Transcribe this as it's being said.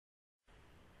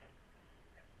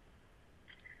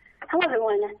Hello,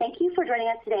 everyone. Thank you for joining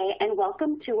us today, and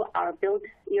welcome to our Build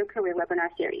Your Career webinar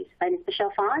series. My name is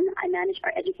Michelle Fawn. I manage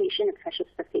our education and professional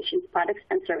specifications, products,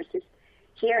 and services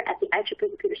here at the IEEE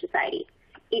Computer Society.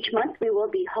 Each month, we will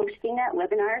be hosting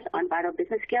webinars on vital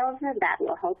business skills that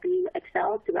will help you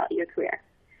excel throughout your career.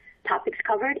 Topics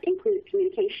covered include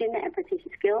communication and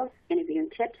presentation skills, interviewing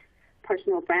tips,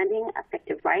 personal branding,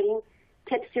 effective writing,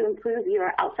 tips to improve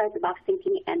your outside-the-box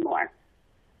thinking, and more.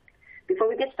 Before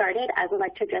we get started, I would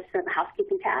like to address some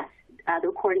housekeeping tasks. The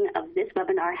recording of this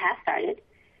webinar has started.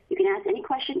 You can ask any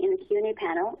question in the Q&A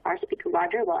panel. Our speaker,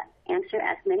 Roger, will answer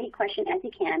as many questions as he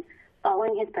can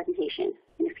following his presentation.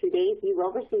 In a few days, you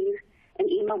will receive an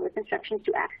email with instructions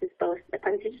to access both the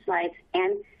presentation slides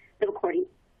and the recording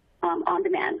on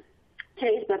demand.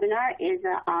 Today's webinar is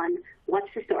on What's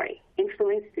the Story?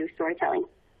 Influence through Storytelling.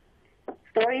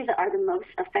 Stories are the most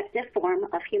effective form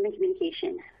of human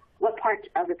communication. What part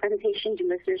of the presentation do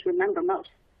listeners remember most?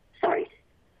 Stories.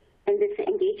 In this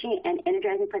engaging and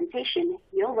energizing presentation,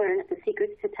 you'll learn the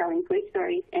secrets to telling great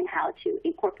stories and how to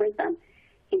incorporate them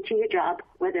into your job,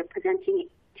 whether presenting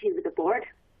to the board,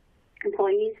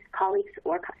 employees, colleagues,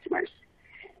 or customers.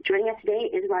 Joining us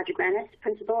today is Roger Granis,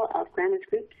 principal of Granis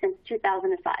Group since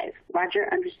 2005. Roger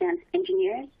understands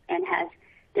engineers and has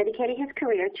dedicated his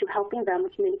career to helping them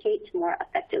communicate more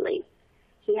effectively.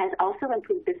 He has also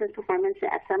improved business performance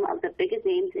at some of the biggest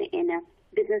names in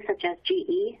business such as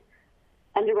GE,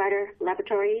 Underwriter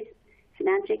Laboratories,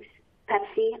 Semantics,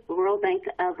 Pepsi, Royal Bank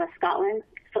of Scotland,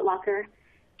 Foot Locker,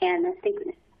 and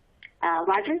Synchronous.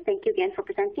 Roger, thank you again for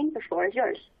presenting. The floor is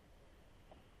yours.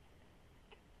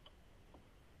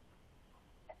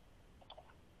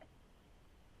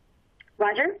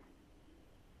 Roger?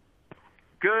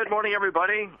 Good morning,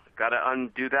 everybody. Got to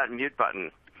undo that mute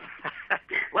button.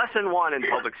 Lesson 1 in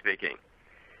public speaking.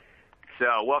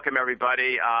 So welcome,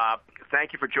 everybody.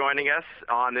 Thank you for joining us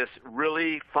on this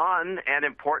really fun and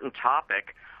important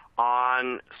topic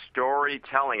on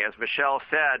storytelling. As Michelle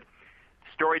said,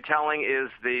 storytelling is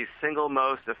the single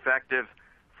most effective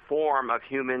form of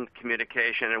human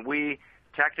communication. And we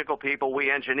technical people, we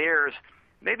engineers,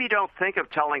 maybe don't think of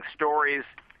telling stories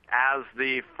as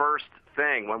the first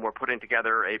thing when we're putting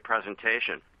together a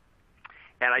presentation.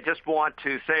 And I just want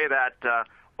to say that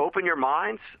open your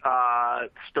minds.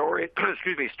 Stories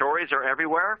are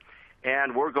everywhere,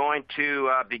 and we're going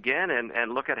to begin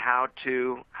and look at how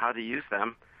to use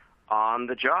them on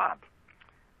the job.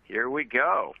 Here we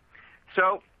go.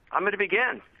 So I'm going to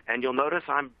begin, and you'll notice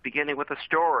I'm beginning with a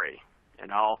story,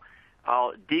 and I'll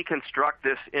deconstruct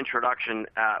this introduction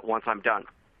once I'm done.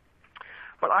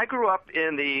 But I grew up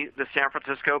in the San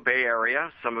Francisco Bay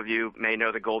Area. Some of you may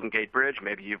know the Golden Gate Bridge.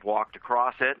 Maybe you've walked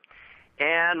across it.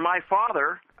 And my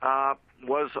father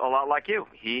was a lot like you.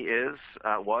 He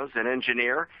was an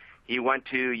engineer. He went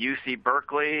to UC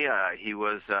Berkeley. He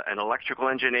was an electrical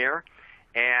engineer.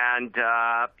 And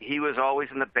he was always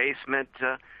in the basement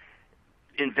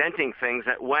inventing things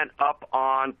that went up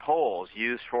on poles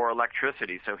used for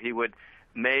electricity. So he would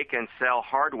make and sell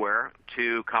hardware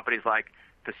to companies like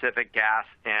Pacific Gas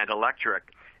and Electric.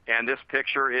 And this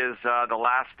picture is the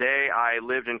last day I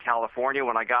lived in California.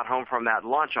 When I got home from that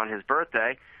lunch on his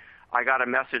birthday, I got a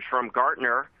message from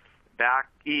Gartner back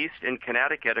east in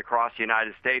Connecticut across the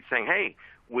United States saying, hey,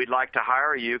 we'd like to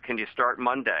hire you. Can you start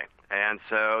Monday? And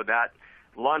so that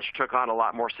lunch took on a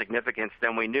lot more significance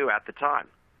than we knew at the time.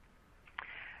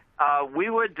 We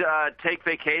would take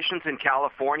vacations in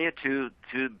California to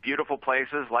beautiful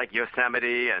places like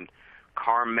Yosemite and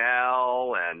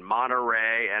Carmel and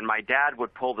Monterey, and my dad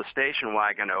would pull the station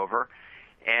wagon over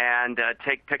and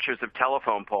take pictures of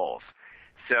telephone poles.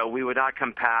 So we would not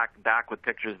come back with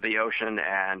pictures of the ocean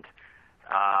and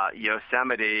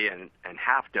Yosemite and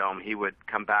Half Dome. He would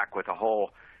come back with a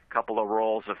whole couple of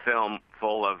rolls of film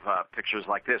full of pictures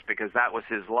like this because that was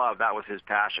his love, that was his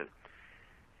passion.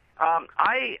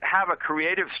 I have a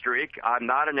creative streak. I'm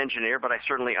not an engineer, but I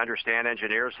certainly understand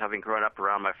engineers, having grown up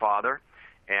around my father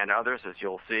and others, as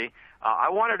you'll see. I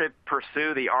wanted to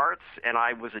pursue the arts, and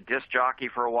I was a disc jockey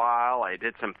for a while. I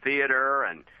did some theater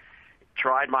and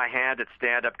tried my hand at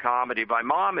stand-up comedy. My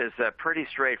mom is pretty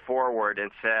straightforward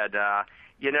and said,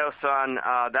 you know, son,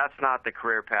 that's not the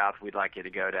career path we'd like you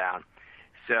to go down.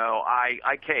 So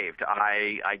I caved.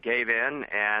 I gave in,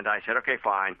 and I said, okay,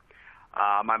 fine.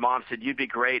 My mom said, you'd be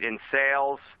great in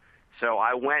sales. So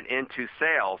I went into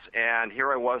sales, and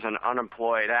here I was, an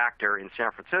unemployed actor in San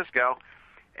Francisco,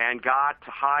 and got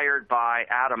hired by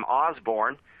Adam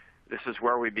Osborne. This is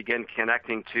where we begin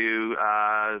connecting to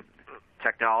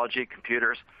technology,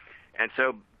 computers. And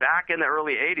so back in the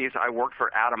early 80s, I worked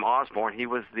for Adam Osborne. He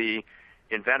was the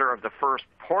inventor of the first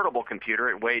portable computer.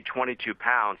 It weighed 22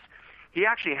 pounds. He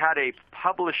actually had a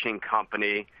publishing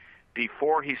company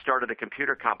before he started a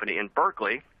computer company in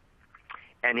Berkeley,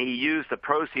 and he used the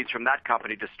proceeds from that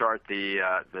company to start the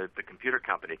computer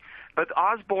company. But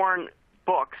Osborne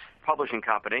Books Publishing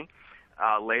Company,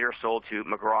 later sold to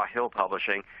McGraw-Hill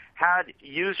Publishing, had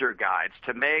user guides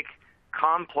to make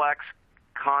complex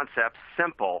concepts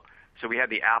simple. So we had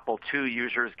the Apple II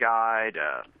User's Guide,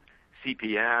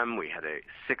 CP/M, we had a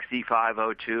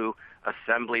 6502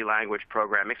 assembly language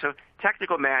programming. So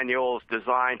technical manuals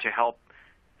designed to help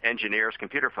engineers,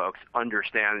 computer folks,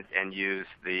 understand and use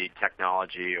the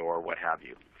technology or what have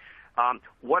you.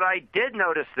 What I did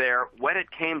notice there, when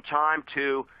it came time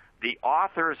to the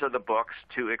authors of the books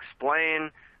to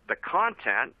explain the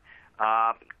content,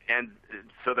 and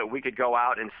so that we could go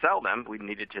out and sell them, we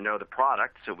needed to know the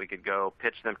product so we could go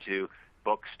pitch them to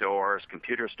bookstores,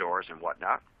 computer stores, and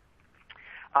whatnot.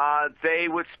 They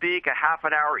would speak a half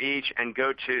an hour each and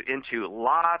go into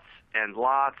lots and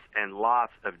lots and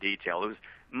lots of detail. It was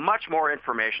much more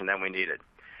information than we needed.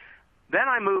 Then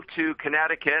I moved to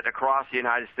Connecticut across the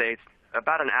United States,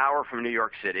 about an hour from New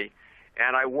York City,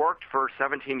 and I worked for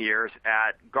 17 years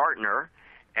at Gartner.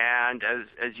 And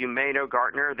as you may know,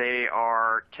 Gartner, they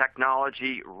are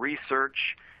technology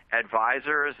research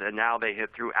advisors, and now they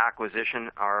hit through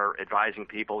acquisition, are advising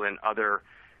people in other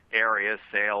areas,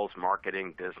 sales,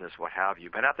 marketing, business, what have you.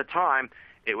 But at the time,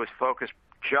 it was focused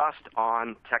just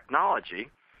on technology.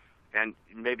 And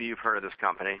maybe you've heard of this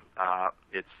company.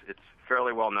 It's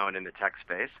fairly well known in the tech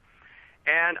space.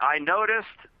 And I noticed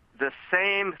the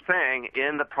same thing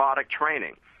in the product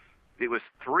training. It was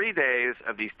 3 days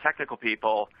of these technical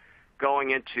people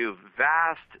going into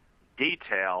vast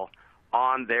detail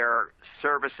on their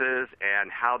services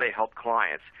and how they help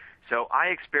clients. So I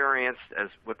experienced, as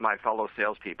with my fellow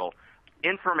salespeople,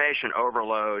 information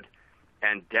overload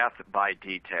and death by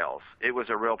details. It was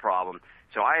a real problem.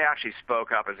 So I actually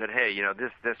spoke up and said, hey,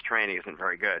 this training isn't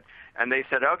very good. And they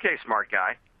said, okay, smart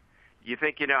guy, you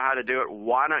think you know how to do it?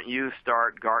 Why don't you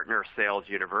start Gartner Sales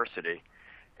University?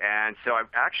 And so I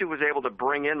actually was able to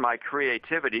bring in my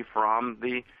creativity from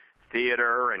the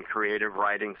theater and creative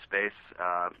writing space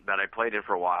that I played in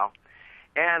for a while.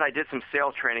 And I did some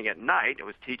sales training at night. I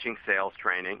was teaching sales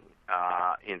training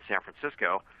in San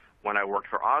Francisco when I worked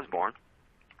for Osborne.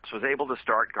 So I was able to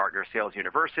start Gartner Sales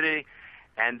University.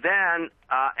 And then,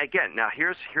 again, now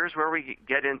here's where we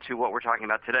get into what we're talking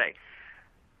about today.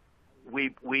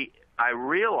 I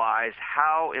realized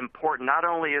how important not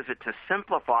only is it to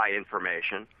simplify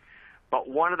information, but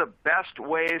one of the best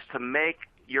ways to make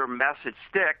your message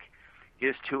stick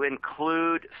is to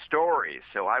include stories.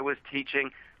 So I was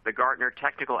teaching the Gartner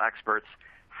technical experts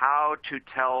how to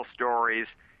tell stories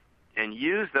and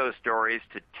use those stories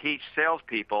to teach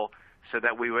salespeople so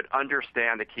that we would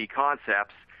understand the key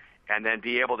concepts and then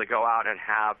be able to go out and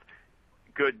have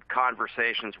good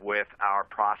conversations with our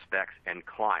prospects and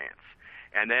clients.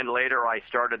 And then later I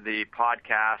started the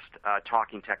podcast,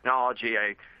 Talking Technology.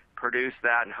 I produced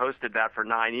that and hosted that for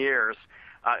 9 years.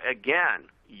 Again,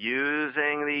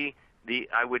 using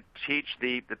I would teach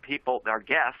the people, our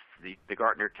guests, the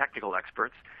Gartner technical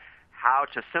experts, how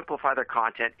to simplify their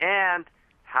content and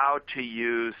how to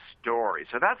use stories.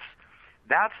 So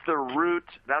that's the root,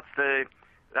 that's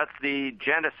the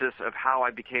genesis of how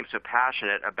I became so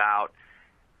passionate about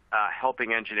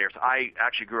helping engineers. I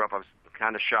actually grew up, I was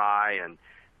kind of shy and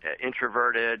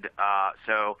introverted,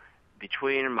 so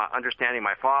between understanding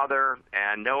my father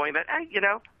and knowing that,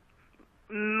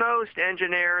 most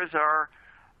engineers are,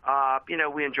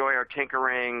 we enjoy our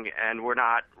tinkering, and we're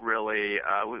not really,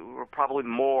 we're probably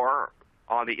more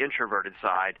on the introverted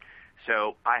side.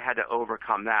 So I had to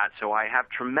overcome that. So I have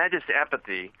tremendous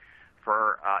empathy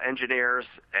for engineers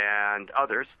and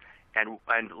others,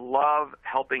 and love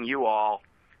helping you all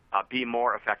be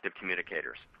more effective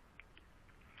communicators.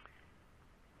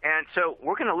 And so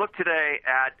we're going to look today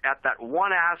at that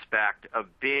one aspect of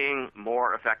being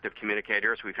more effective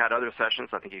communicators. We've had other sessions.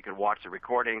 I think you can watch the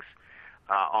recordings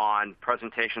on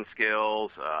presentation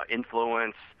skills,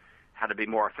 influence, how to be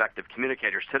more effective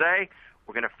communicators. Today,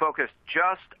 we're going to focus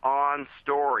just on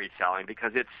storytelling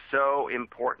because it's so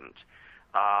important.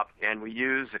 And we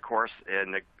use, of course,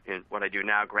 in what I do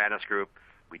now, Grannis Group,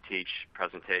 we teach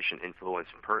presentation, influence,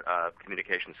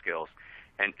 communication skills.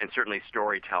 And certainly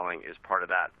storytelling is part of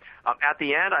that. At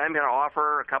the end, I am going to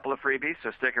offer a couple of freebies,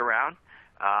 so stick around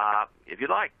if you'd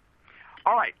like.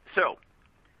 All right, so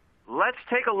let's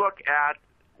take a look at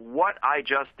what I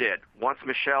just did. Once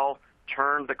Michelle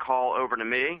turned the call over to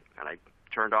me, and I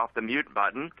turned off the mute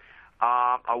button,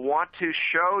 I want to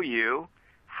show you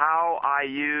how I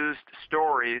used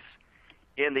stories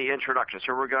in the introduction.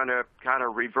 So we're going to kind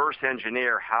of reverse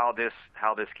engineer how this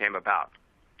came about.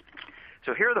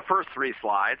 So here are the first 3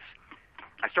 slides.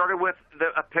 I started with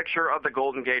a picture of the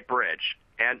Golden Gate Bridge.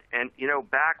 And you know,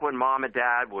 back when mom and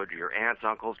dad your aunts,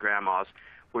 uncles, grandmas,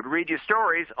 would read you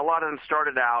stories, a lot of them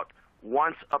started out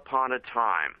once upon a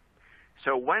time.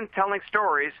 So when telling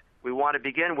stories, we want to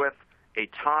begin with a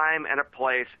time and a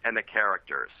place and the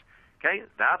characters. Okay?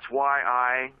 That's why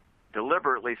I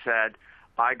deliberately said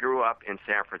I grew up in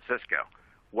San Francisco.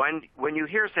 When you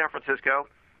hear San Francisco,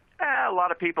 a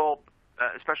lot of people,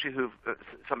 especially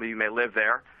some of you may live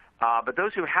there, but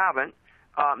those who haven't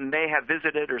may have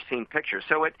visited or seen pictures.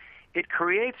 So it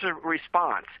creates a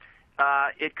response.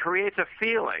 It creates a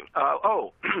feeling.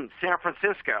 San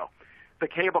Francisco, the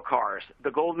cable cars,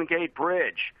 the Golden Gate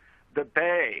Bridge, the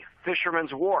Bay,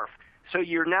 Fisherman's Wharf. So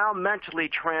you're now mentally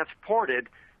transported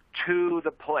to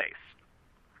the place.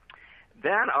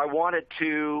 Then I wanted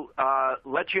to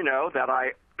let you know that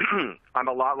I'm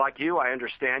a lot like you. I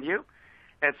understand you.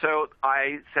 And so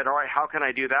I said, all right, how can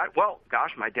I do that? Well,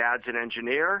 gosh, my dad's an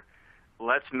engineer.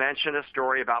 Let's mention a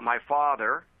story about my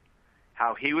father,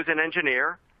 how he was an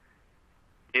engineer,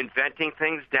 inventing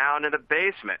things down in the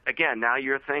basement. Again, now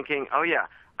you're thinking, oh, yeah,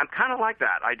 I'm kind of like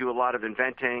that. I do a lot of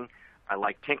inventing. I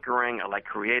like tinkering. I like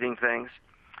creating things.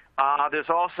 There's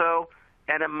also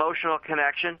an emotional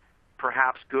connection,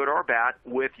 perhaps good or bad,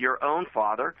 with your own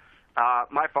father.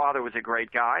 My father was a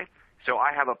great guy, so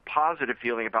I have a positive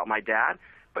feeling about my dad.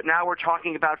 But now we're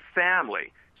talking about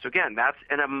family. So again, that's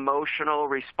an emotional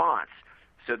response.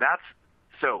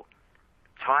 So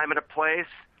time and a place,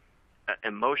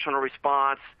 emotional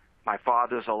response. My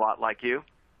father's a lot like you.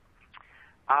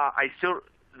 I still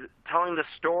telling the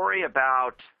story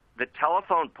about the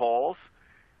telephone poles.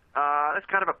 That's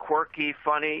kind of a quirky,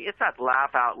 funny. It's not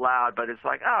laugh out loud, but it's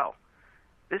like, oh,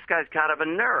 this guy's kind of a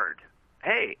nerd.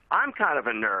 Hey, I'm kind of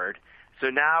a nerd. So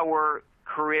now we're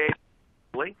creating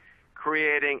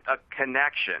a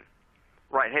connection.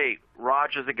 Right, hey,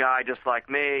 Roger's a guy just like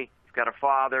me. He's got a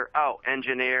father. Oh,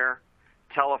 engineer,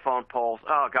 telephone poles.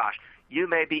 Oh, gosh. You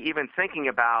may be even thinking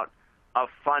about a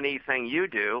funny thing you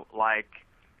do, like,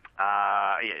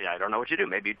 I don't know what you do.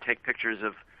 Maybe you take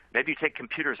maybe you take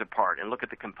computers apart and look at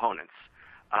the components.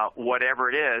 Whatever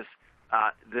it is,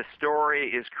 the story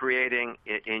is creating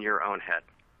it in your own head.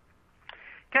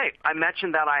 Okay, I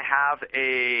mentioned that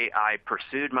I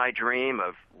pursued my dream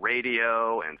of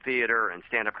radio and theater and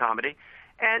stand-up comedy.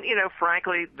 And, you know,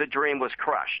 frankly, the dream was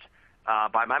crushed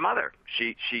by my mother.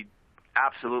 She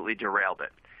absolutely derailed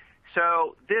it.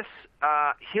 So this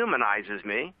humanizes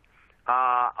me.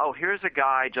 Here's a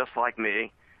guy just like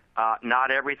me.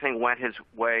 Not everything went his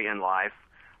way in life.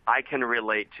 I can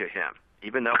relate to him.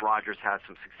 Even though Rogers had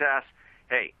some success,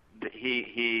 hey,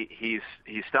 he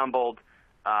stumbled.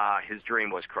 His dream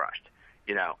was crushed.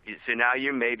 You know, so now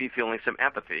you may be feeling some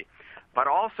empathy. But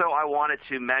also I wanted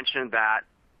to mention that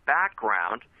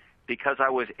background because I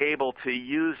was able to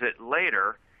use it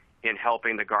later in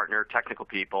helping the Gartner technical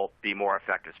people be more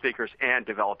effective speakers and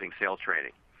developing sales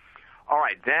training. All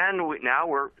right, then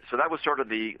so that was sort of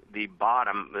the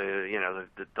bottom,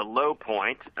 the low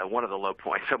point, one of the low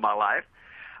points of my life.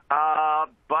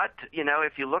 But, you know,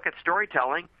 if you look at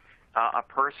storytelling, a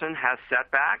person has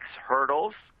setbacks,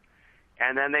 hurdles,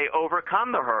 and then they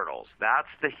overcome the hurdles. That's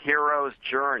the hero's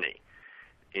journey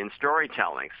in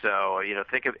storytelling. So, you know,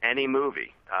 think of any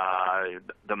movie.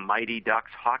 The Mighty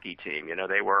Ducks hockey team, you know,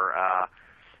 they weren't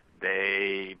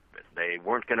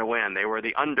going to win. They were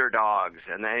the underdogs,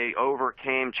 and they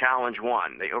overcame challenge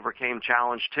 1. They overcame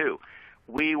challenge 2.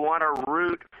 We want to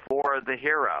root for the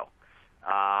hero.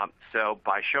 So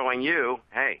by showing you,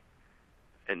 hey,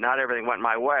 and not everything went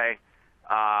my way,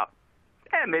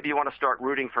 maybe you want to start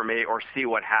rooting for me or see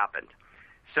what happened.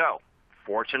 So,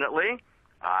 fortunately,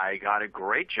 I got a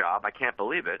great job. I can't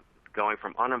believe it, going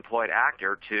from unemployed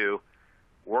actor to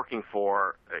working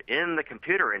in the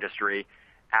computer industry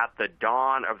at the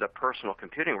dawn of the personal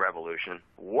computing revolution.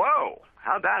 Whoa,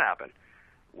 how'd that happen?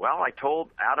 Well, I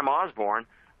told Adam Osborne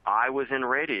I was in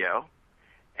radio,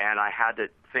 and I had to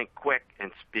think quick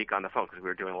and speak on the phone because we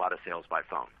were doing a lot of sales by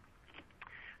phone.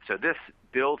 So this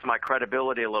builds my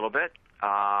credibility a little bit.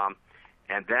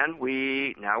 And then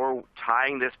now we're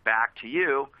tying this back to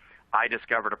you. I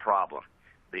discovered a problem.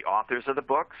 The authors of the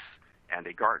books and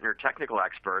the Gartner technical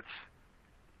experts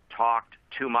talked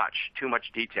too much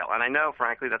detail. And I know,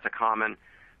 frankly, that's a common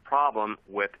problem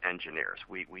with engineers.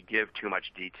 We give too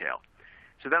much detail.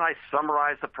 So then I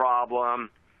summarized the problem.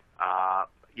 I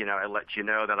let you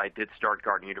know that I did start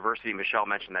Gartner University. Michelle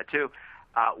mentioned that too.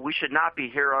 We should not be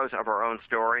heroes of our own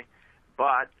story,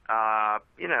 but,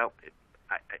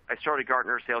 I started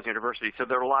Gartner Sales University, so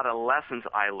there are a lot of lessons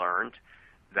I learned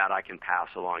that I can pass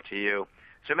along to you.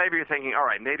 So maybe you're thinking, all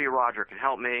right, maybe Roger can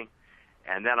help me,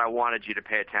 and then I wanted you to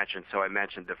pay attention, so I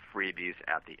mentioned the freebies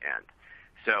at the end.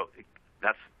 So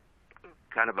that's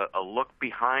kind of a look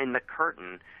behind the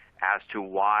curtain as to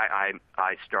why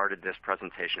I started this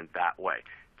presentation that way.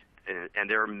 And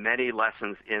there are many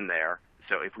lessons in there,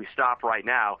 so if we stop right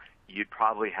now, you'd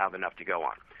probably have enough to go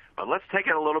on. But let's take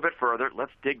it a little bit further.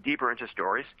 Let's dig deeper into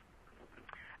stories.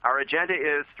 Our agenda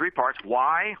is 3 parts.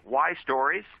 Why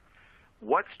stories,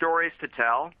 what stories to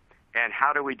tell, and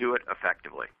how do we do it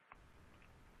effectively.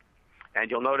 And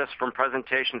you'll notice from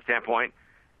presentation standpoint,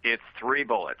 it's 3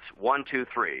 bullets, 1, 2,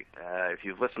 3. If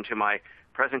you've listened to my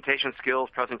presentation skills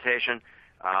presentation,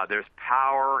 there's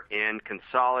power in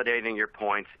consolidating your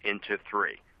points into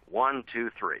 3. 1, 2,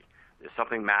 3. There's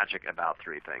something magic about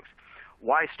 3 things.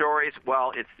 Why stories?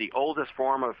 Well, it's the oldest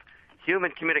form of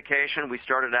human communication. We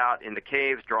started out in the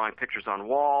caves drawing pictures on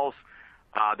walls.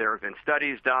 There have been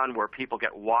studies done where people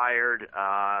get wired,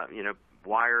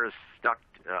 wires stuck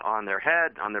on their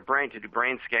head, on their brain to do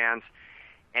brain scans.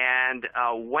 And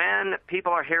when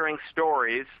people are hearing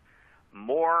stories,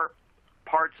 more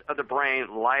parts of the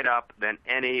brain light up than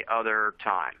any other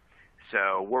time.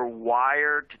 So we're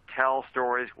wired to tell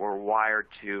stories. We're wired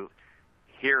to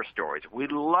hear stories. We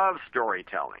love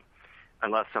storytelling,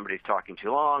 unless somebody's talking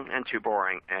too long and too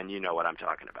boring, and you know what I'm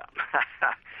talking about.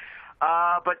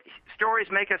 But stories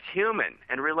make us human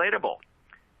and relatable.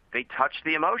 They touch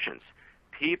the emotions.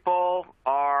 People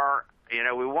are,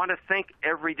 we want to think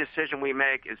every decision we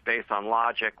make is based on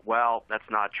logic. Well, that's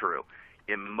not true.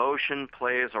 Emotion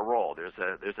plays a role.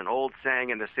 There's an old saying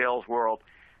in the sales world,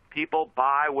 people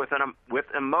buy with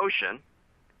emotion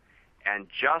and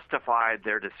justify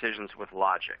their decisions with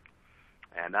logic.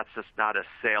 And that's just not a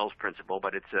sales principle,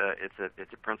 but it's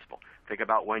a principle. Think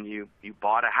about when you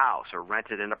bought a house or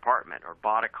rented an apartment or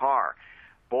bought a car.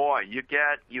 Boy,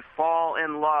 you fall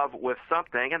in love with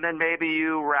something, and then maybe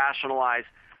you rationalize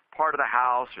part of the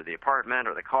house or the apartment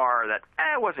or the car that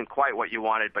it wasn't quite what you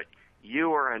wanted, but you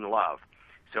were in love.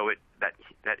 So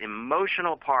that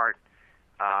emotional part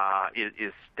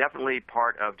is definitely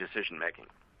part of decision making.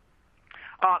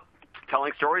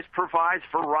 Telling stories provides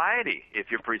variety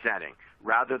if you're presenting.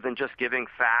 Rather than just giving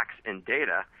facts and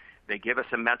data, they give us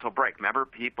a mental break. Remember,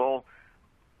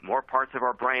 more parts of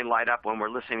our brain light up when we're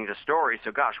listening to stories,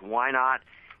 so gosh, why not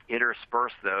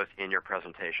intersperse those in your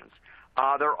presentations?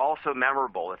 They're also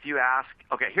memorable. If you ask,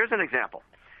 okay, here's an example.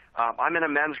 I'm in a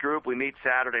men's group. We meet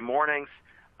Saturday mornings.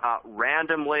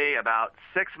 Randomly, about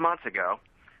 6 months ago,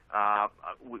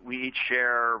 we each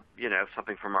share,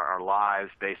 something from our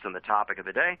lives based on the topic of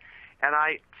the day. And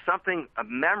a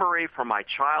memory from my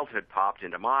childhood popped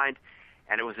into mind,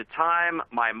 and it was a time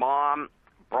my mom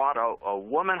brought a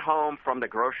woman home from the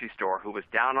grocery store who was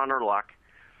down on her luck,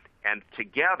 and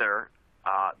together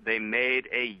they made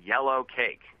a yellow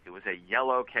cake. It was a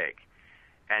yellow cake.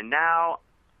 And now,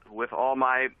 with all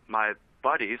my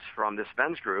buddies from this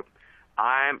men's group,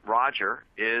 Roger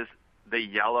is the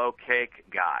yellow cake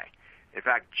guy. In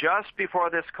fact, just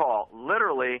before this call,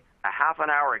 literally a half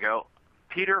an hour ago,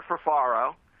 Peter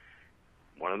Fafaro,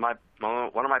 one of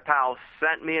my pals,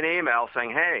 sent me an email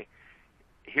saying, "Hey,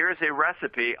 here's a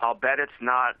recipe. I'll bet it's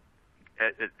not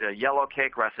a yellow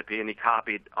cake recipe," and he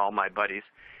copied all my buddies.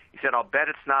 He said, "I'll bet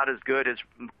it's not as good as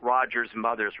Roger's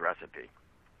mother's recipe."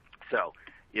 So,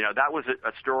 that was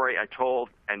a story I told,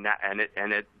 and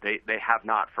they have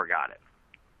not forgot it.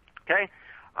 Okay,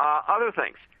 other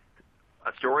things.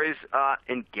 Stories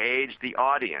engage the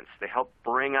audience. They help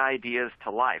bring ideas to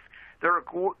life. They're a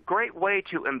great way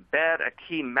to embed a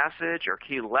key message or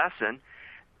key lesson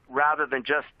rather than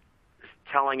just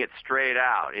telling it straight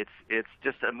out. It's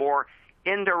just a more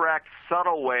indirect,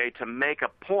 subtle way to make a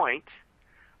point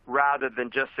rather than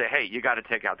just say, hey, you got to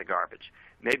take out the garbage.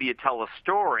 Maybe you tell a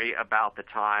story about the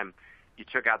time you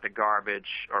took out the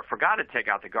garbage or forgot to take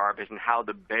out the garbage and how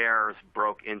the bears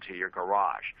broke into your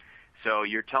garage. So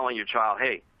you're telling your child,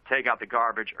 hey, take out the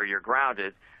garbage or you're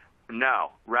grounded.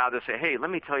 No, rather say, hey, let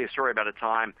me tell you a story about a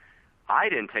time I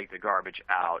didn't take the garbage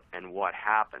out and what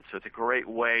happened. So it's a great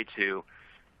way to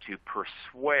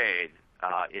persuade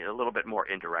a little bit more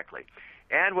indirectly.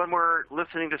 And when we're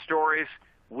listening to stories,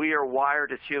 we are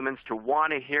wired as humans to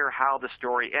want to hear how the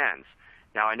story ends.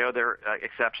 Now, I know there are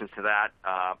exceptions to that.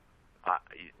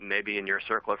 Maybe in your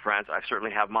circle of friends, I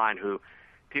certainly have mine who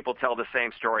people tell the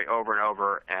same story over and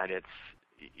over, and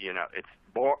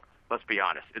let's be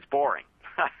honest, it's boring.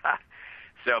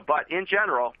 But in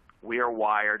general, we are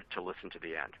wired to listen to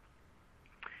the end.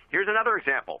 Here's another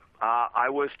example. I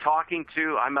was talking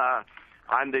to, I'm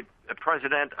I'm the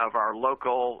president of our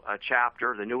local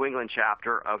chapter, the New England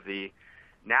chapter of the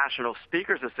National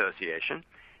Speakers Association,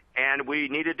 and we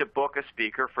needed to book a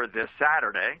speaker for this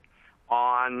Saturday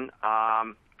on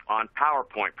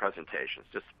PowerPoint presentations,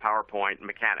 just PowerPoint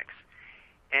mechanics.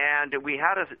 And we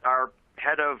had our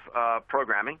head of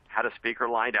programming had a speaker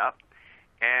lined up,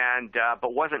 and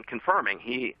but wasn't confirming.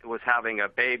 He was having a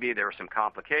baby. There were some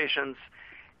complications.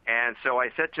 And so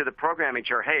I said to the programming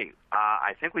chair, hey,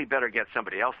 I think we better get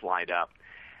somebody else lined up.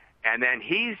 And then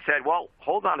he said, well,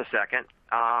 hold on a second.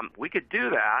 We could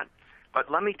do that, but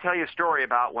let me tell you a story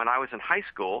about when I was in high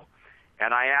school,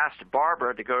 and I asked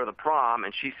Barbara to go to the prom,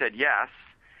 and she said yes.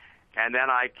 And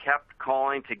then I kept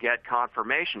calling to get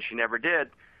confirmation. She never did.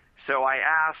 So I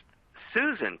asked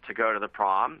Susan to go to the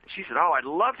prom. She said, oh, I'd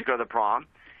love to go to the prom.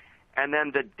 And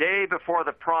then the day before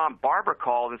the prom, Barbara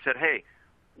called and said, hey,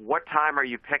 what time are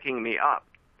you picking me up?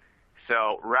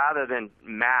 So rather than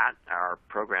Matt, our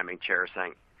programming chair,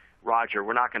 saying, Roger,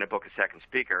 we're not going to book a second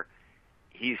speaker,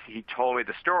 he told me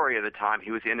the story of the time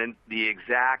he was in the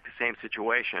exact same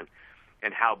situation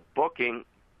and how booking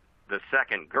the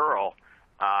second girl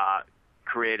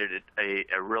created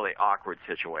a really awkward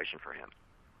situation for him.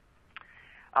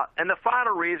 And the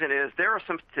final reason is there are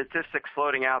some statistics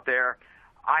floating out there.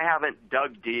 I haven't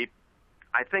dug deep.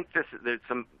 I think there's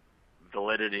some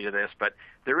validity to this, but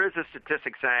there is a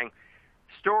statistic saying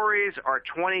stories are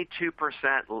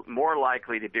 22% more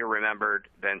likely to be remembered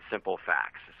than simple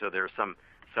facts. So there's some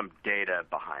data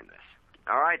behind this.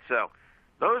 All right, so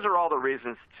those are all the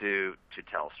reasons to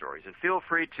tell stories. And feel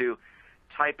free to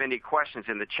type any questions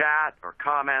in the chat or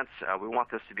comments. We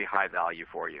want this to be high value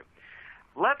for you.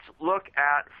 Let's look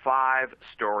at 5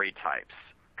 story types.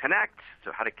 Connect,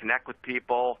 so how to connect with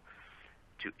people,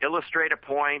 to illustrate a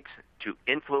point, to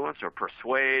influence or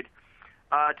persuade,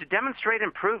 to demonstrate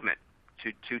improvement,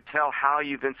 to tell how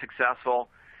you've been successful,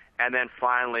 and then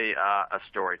finally a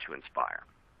story to inspire.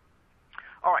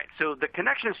 All right, so the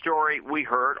connection story we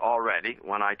heard already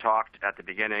when I talked at the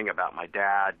beginning about my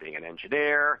dad being an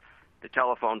engineer, the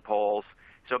telephone poles.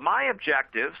 So my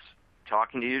objectives,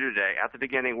 talking to you today at the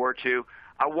beginning, were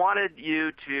I wanted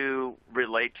you to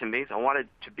relate to me. I wanted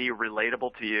to be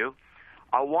relatable to you.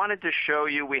 I wanted to show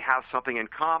you we have something in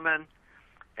common.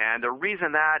 And the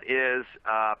reason that is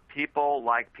people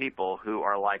like people who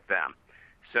are like them.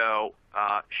 So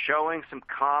showing some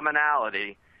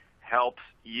commonality helps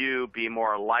you be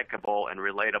more likable and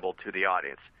relatable to the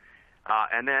audience.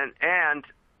 And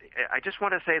I just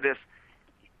want to say this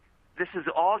has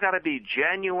all got to be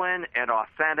genuine and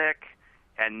authentic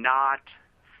and not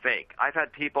fake. I've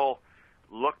had people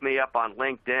look me up on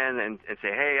LinkedIn and say,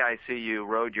 hey, I see you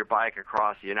rode your bike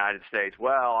across the United States.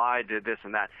 Well, I did this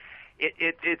and that.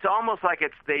 It's almost like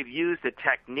they've used a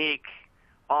technique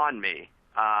on me,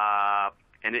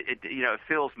 and it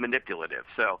feels manipulative.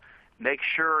 So make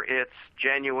sure it's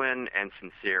genuine and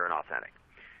sincere and authentic.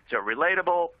 So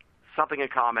relatable, something in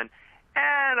common,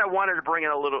 and I wanted to bring in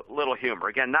a little humor.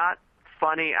 Again, not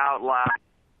funny out loud,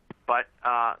 but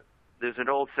there's an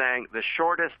old saying, the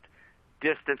shortest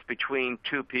distance between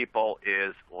two people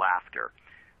is laughter.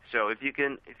 So if you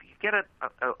get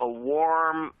a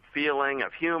warm feeling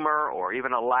of humor or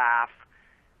even a laugh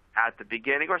at the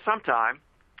beginning or sometime,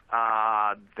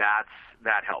 that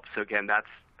helps. So again, that's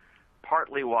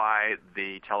partly why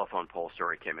the telephone pole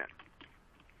story came in.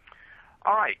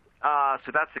 All right,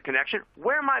 so that's the connection.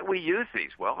 Where might we use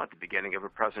these? Well, at the beginning of a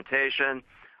presentation,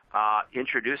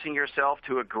 introducing yourself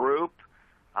to a group.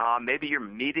 Maybe you're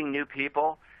meeting new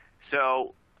people.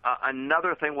 So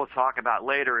another thing we'll talk about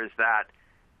later is that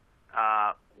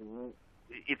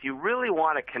if you really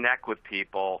want to connect with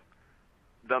people,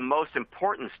 the most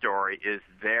important story is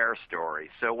their story.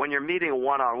 So when you're meeting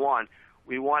one-on-one,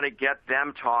 we want to get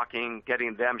them talking,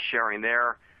 getting them sharing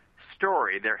their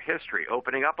story, their history,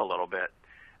 opening up a little bit.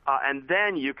 And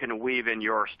then you can weave in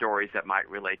your stories that might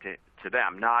relate to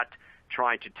them, not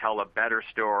trying to tell a better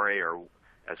story or,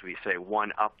 as we say,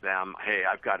 one-up them. Hey,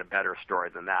 I've got a better story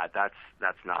than that. That's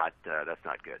not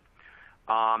good.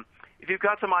 If you've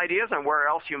got some ideas on where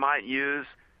else you might use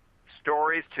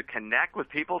stories to connect with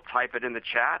people, type it in the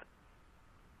chat.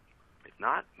 If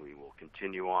not, we will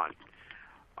continue on.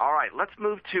 All right, let's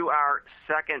move to our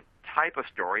second type of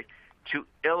story, to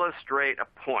illustrate a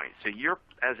point. So you,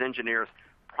 as engineers,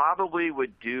 probably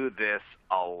would do this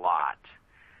a lot.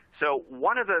 So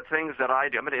one of the things that I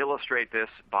do, I'm going to illustrate this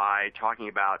by talking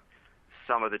about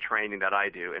some of the training that I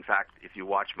do. In fact, if you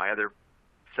watch my other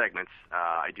segments,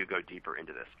 I do go deeper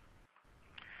into this.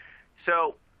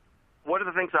 So one of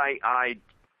the things I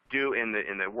do in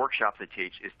the workshops I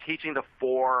teach is teaching the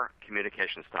 4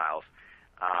 communication styles.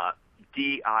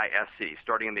 DISC,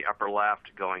 starting in the upper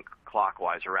left, going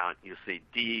clockwise around. You'll see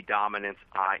D, dominance,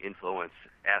 I, influence,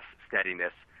 S,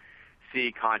 steadiness,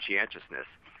 C, conscientiousness.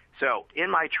 So in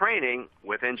my training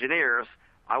with engineers,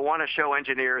 I want to show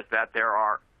engineers that there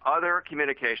are other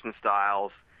communication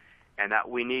styles and that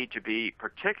we need to be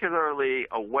particularly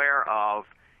aware of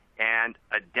and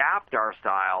adapt our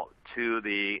style to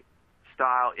the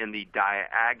style in the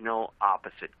diagonal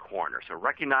opposite corner. So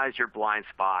recognize your blind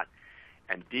spot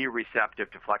and be receptive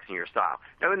to flexing your style.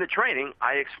 Now in the training,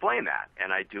 I explain that,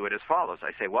 and I do it as follows.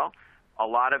 I say, well, a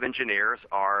lot of engineers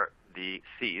are the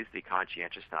C's, the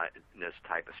conscientiousness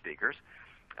type of speakers,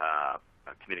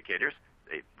 communicators.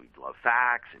 We love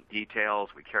facts and details.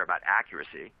 We care about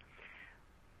accuracy.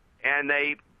 And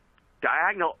the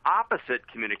diagonal opposite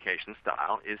communication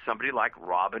style is somebody like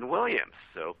Robin Williams.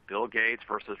 So Bill Gates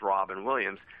versus Robin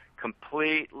Williams,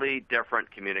 completely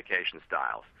different communication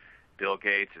styles. Bill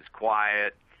Gates is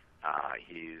quiet.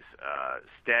 He's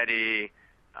steady.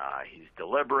 He's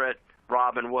deliberate.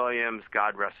 Robin Williams,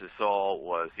 God rest his soul,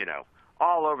 was,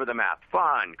 all over the map.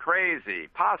 Fun, crazy,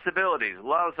 possibilities,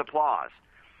 loves applause.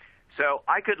 So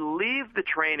I could leave the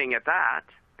training at that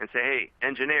and say, hey,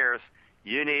 engineers,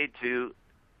 you need to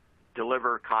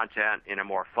deliver content in a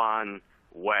more fun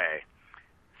way.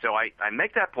 So I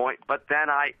make that point, but then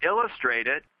I illustrate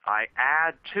it, I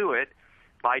add to it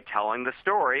by telling the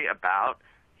story about,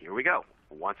 here we go,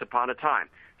 once upon a time.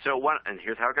 And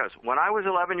here's how it goes. When I was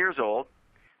 11 years old,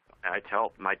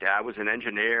 my dad was an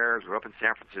engineer, grew up in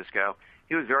San Francisco.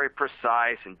 He was very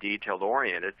precise and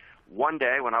detail-oriented. One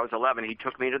day when I was 11, he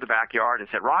took me to the backyard and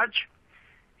said, Raj,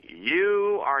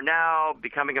 you are now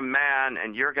becoming a man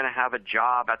and you're going to have a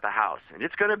job at the house. And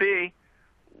it's going to be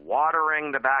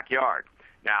watering the backyard.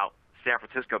 Now, San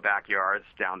Francisco backyards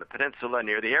down the peninsula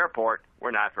near the airport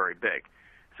were not very big.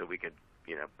 So we could,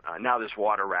 now there's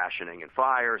water rationing and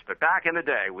fires. But back in the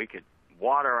day, we could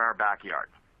water our backyard.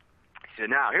 He said,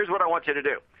 now, here's what I want you to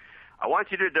do. I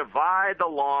want you to divide the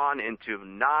lawn into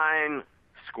 9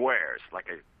 squares, like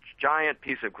a giant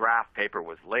piece of graph paper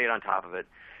was laid on top of it,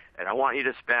 and I want you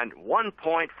to spend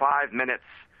 1.5 minutes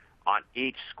on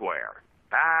each square,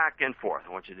 back and forth.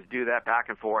 I want you to do that back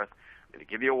and forth. I'm going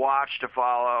to give you a watch to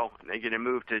follow, and then you're going to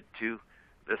move to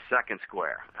the second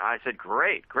square. And I said,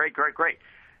 great.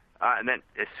 And then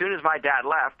as soon as my dad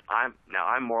left,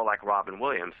 I'm more like Robin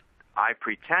Williams. I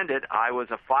pretended I was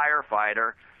a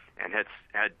firefighter and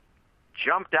had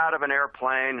jumped out of an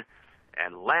airplane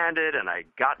and landed, and I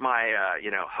got my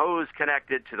hose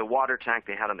connected to the water tank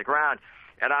they had on the ground,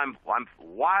 and I'm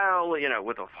wildly,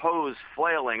 with a hose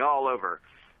flailing all over,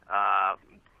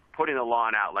 putting the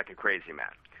lawn out like a crazy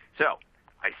man. So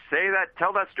I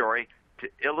tell that story to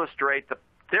illustrate the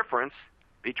difference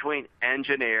between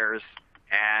engineers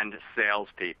and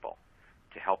salespeople,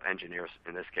 to help engineers,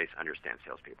 in this case, understand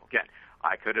salespeople. Again,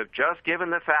 I could have just given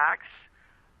the facts,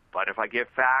 but if I give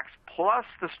facts plus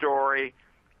the story,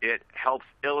 it helps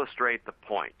illustrate the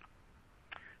point.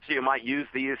 So you might use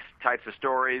these types of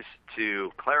stories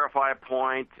to clarify a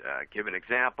point, give an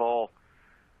example,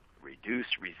 reduce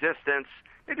resistance.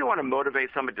 Maybe you want to motivate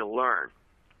somebody to learn.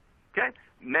 Okay?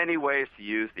 Many ways to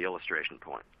use the illustration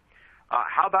point.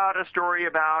 How about a story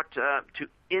about to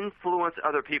influence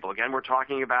other people? Again, we're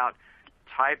talking about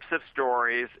types of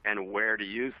stories and where to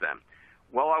use them.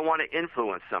 Well, I want to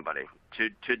influence somebody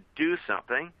to do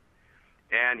something.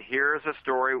 And here's a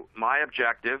story. My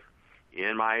objective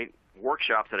in my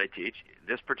workshops that I teach,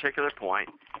 this particular point,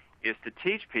 is to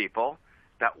teach people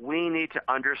that we need to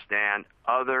understand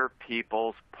other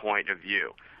people's point of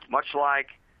view. Much like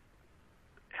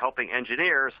helping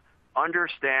engineers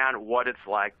understand what it's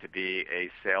like to be a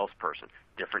salesperson.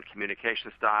 Different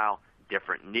communication style,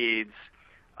 different needs,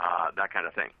 that kind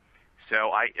of thing.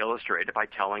 So I illustrate it by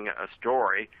telling a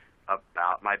story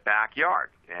about my backyard.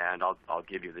 And I'll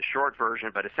give you the short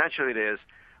version, but essentially it is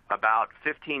about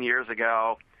 15 years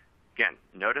ago. Again,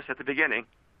 notice at the beginning,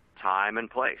 time and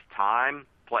place. Time,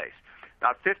 place.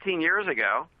 About 15 years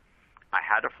ago, I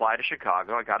had to fly to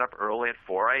Chicago. I got up early at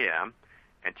 4 a.m.,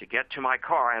 and to get to my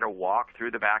car, I had to walk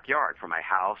through the backyard from my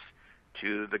house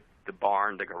to the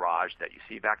barn, the garage that you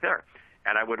see back there.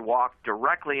 And I would walk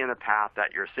directly in the path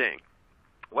that you're seeing.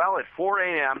 Well, at 4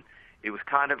 a.m., it was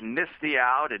kind of misty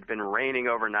out. It had been raining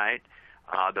overnight.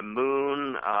 The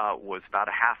moon was about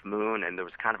a half moon, and there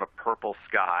was kind of a purple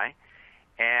sky.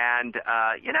 And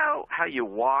you know how you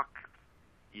walk,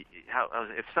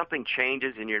 if something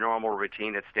changes in your normal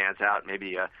routine that stands out,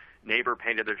 maybe a neighbor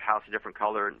painted their house a different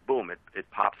color, and boom,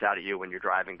 it pops out at you when you're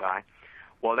driving by.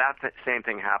 Well, that same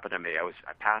thing happened to me.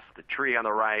 I passed the tree on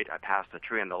the right, I passed the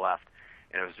tree on the left,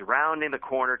 and I was rounding the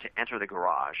corner to enter the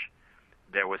garage.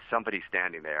 there was somebody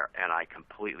standing there, and I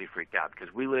completely freaked out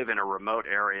because we live in a remote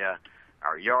area.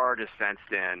 Our yard is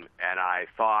fenced in, and I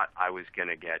thought I was going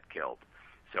to get killed.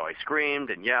 So I screamed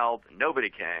and yelled. Nobody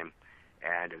came.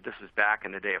 And this was back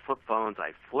in the day of flip phones.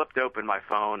 I flipped open my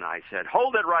phone. I said,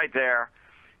 "Hold it right there."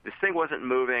 This thing wasn't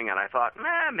moving, and I thought,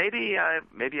 maybe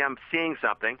I'm seeing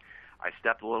something. I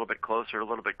stepped a little bit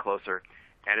closer,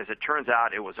 and as it turns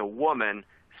out, it was a woman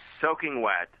soaking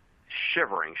wet,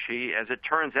 shivering. As it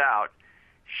turns out,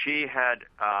 she had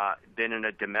been in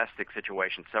a domestic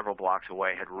situation several blocks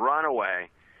away, had run away,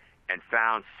 and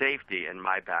found safety in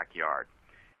my backyard.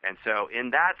 And so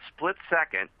in that split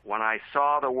second, when I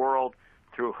saw the world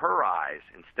through her eyes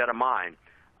instead of mine,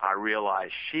 I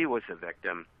realized she was the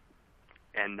victim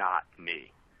and not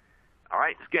me. All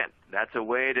right, again, that's a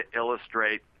way to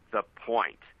illustrate the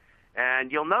point.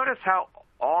 And you'll notice how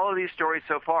all of these stories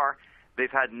so far,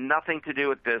 they've had nothing to do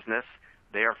with business.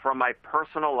 They are from my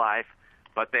personal life,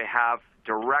 but they have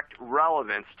direct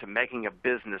relevance to making a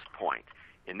business point.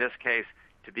 In this case,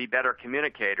 to be better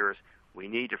communicators, we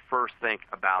need to first think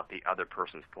about the other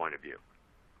person's point of view.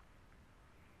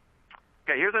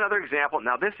 Okay, here's another example.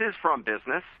 Now, this is from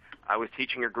business. I was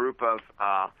teaching a group of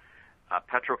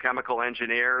petrochemical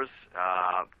engineers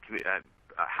how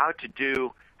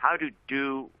to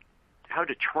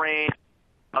train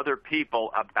other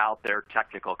people about their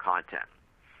technical content.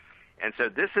 And so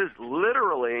this is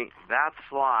literally that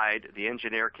slide. The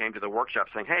engineer came to the workshop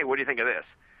saying, "Hey, what do you think of this?"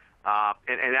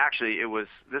 And actually,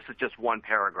 this is just one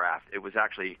paragraph. It was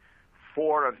actually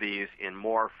 4 of these in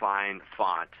more fine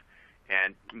font.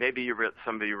 And maybe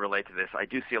some of you relate to this. I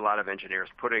do see a lot of engineers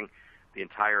putting the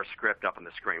entire script up on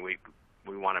the screen. We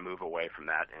want to move away from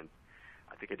that. And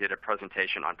I think I did a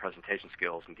presentation on presentation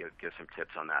skills and give some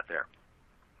tips on that there.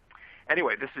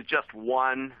 Anyway, this is just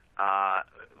 2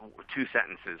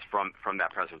 sentences from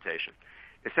that presentation.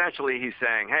 Essentially, he's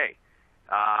saying, hey,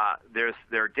 there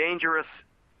are dangerous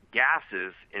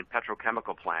gases in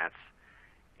petrochemical plants,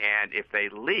 and if they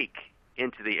leak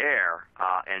into the air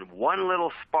and one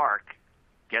little spark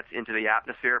gets into the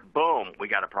atmosphere, boom, we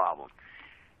got a problem.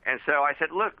 And so I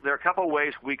said, look, there are a couple of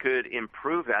ways we could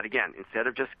improve that. Again, instead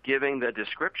of just giving the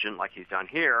description like he's done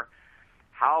here,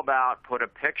 how about put a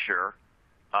picture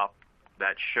up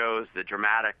that shows the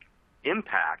dramatic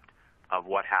impact of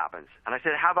what happens? And I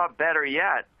said, how about better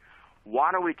yet,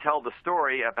 why don't we tell the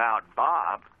story about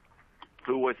Bob,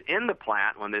 who was in the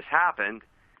plant when this happened,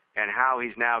 and how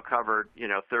he's now covered,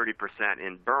 30%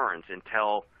 in burns, and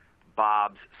tell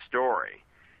Bob's story.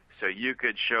 So you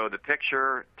could show the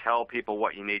picture, tell people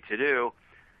what you need to do,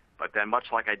 but then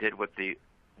much like I did with the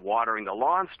watering the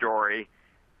lawn story,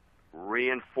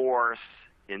 reinforce,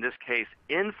 in this case,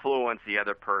 influence the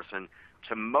other person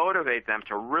to motivate them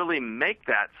to really make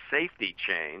that safety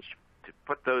change, to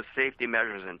put those safety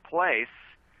measures in place.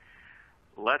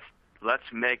 Let's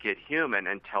make it human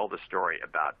and tell the story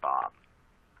about Bob.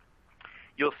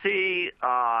 You'll see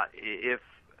if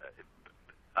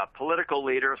political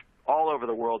leaders all over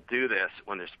the world do this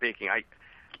when they're speaking.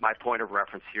 My point of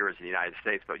reference here is the United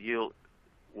States, but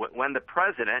when the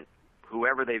president,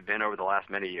 whoever they've been over the last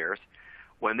many years,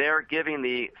 when they're giving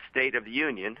the State of the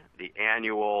Union, the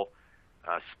annual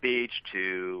speech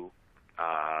to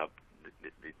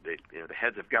the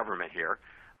heads of government here,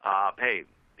 hey,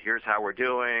 here's how we're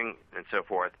doing, and so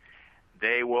forth,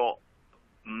 they will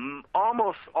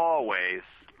almost always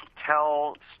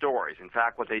tell stories. In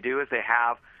fact, what they do is they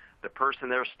have the person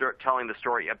they're telling the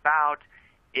story about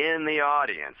in the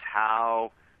audience,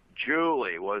 how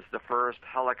Julie was the first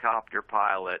helicopter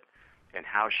pilot and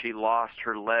how she lost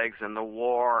her legs in the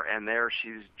war, and there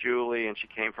she's Julie, and she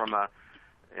came from a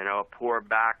poor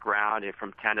background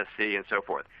from Tennessee and so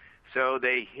forth. So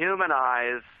they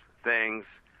humanize things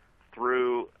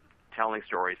through telling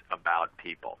stories about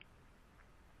people.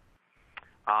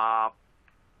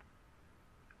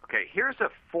 Okay, here's a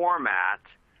format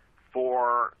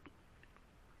for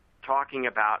talking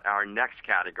about our next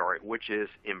category, which is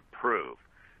improve.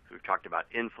 So we've talked about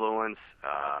influence,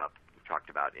 we've talked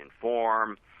about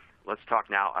inform. Let's talk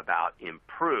now about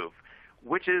improve,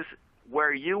 which is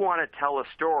where you want to tell a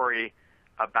story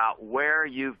about where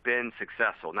you've been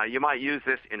successful. Now, you might use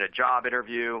this in a job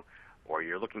interview, or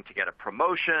you're looking to get a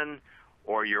promotion,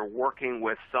 or you're working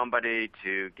with somebody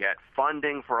to get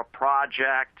funding for a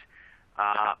project.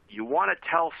 You want to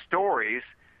tell stories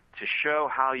to show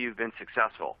how you've been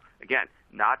successful. Again,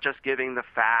 not just giving the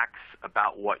facts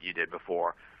about what you did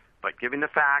before, but giving the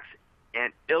facts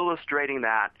and illustrating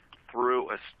that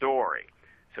through a story.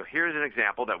 So here's an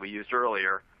example that we used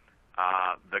earlier,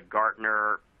 the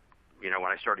Gartner,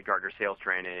 when I started Gartner sales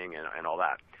training and all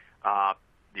that.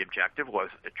 The objective was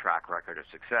a track record of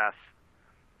success.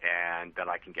 and that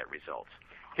I can get results.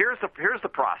 Here's the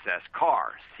process.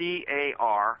 CAR,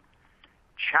 C-A-R,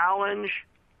 challenge,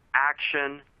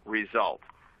 action, result.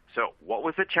 So what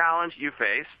was the challenge you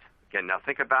faced? Again, now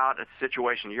think about a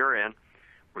situation you're in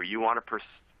where you want to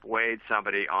persuade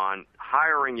somebody on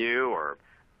hiring you or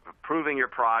approving your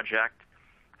project,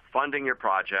 funding your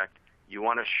project. You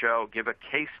want to give a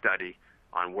case study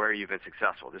on where you've been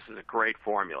successful. This is a great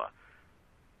formula.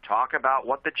 Talk about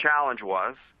what the challenge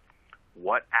was,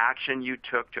 what action you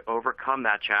took to overcome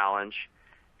that challenge,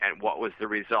 and what was the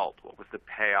result, what was the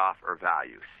payoff or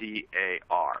value,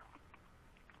 C-A-R.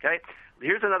 Okay?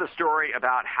 Here's another story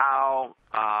about how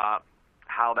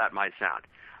that might sound.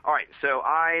 All right, so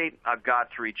I've got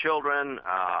 3 children.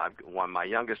 My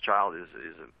youngest child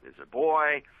is a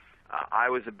boy. I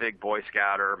was a big Boy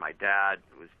Scouter. My dad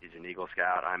is an Eagle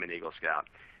Scout. I'm an Eagle Scout.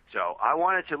 So I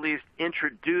wanted to at least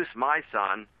introduce my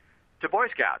son to Boy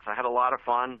Scouts. I had a lot of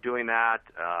fun doing that,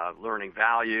 learning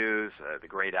values, the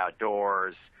great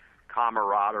outdoors,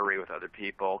 camaraderie with other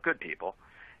people, good people.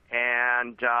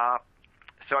 And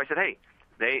so I said, hey,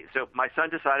 so my son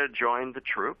decided to join the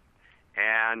troop.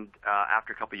 And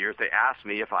after a couple of years, they asked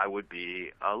me if I would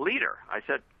be a leader. I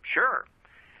said, sure.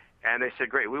 And they said,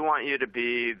 great, we want you to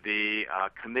be the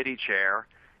committee chair.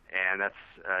 And that's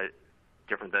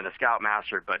different than a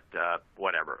scoutmaster, but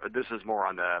whatever. This is more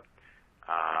on the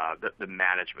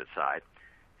management side.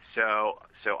 So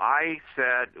I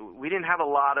said, we didn't have a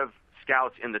lot of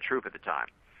scouts in the troop at the time.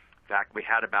 In fact, we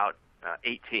had about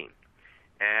 18.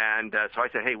 And so I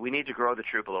said, hey, we need to grow the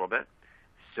troop a little bit.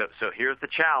 So here's the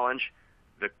challenge.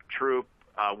 The troop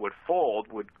would fold,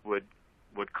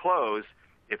 would close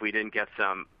if we didn't get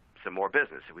some more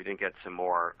business, if we didn't get some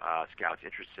more scouts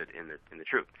interested in the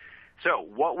troop. So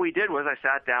what we did was I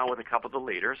sat down with a couple of the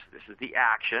leaders. This is the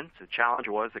action. So the challenge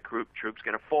was the troop's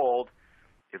going to fold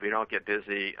if we don't get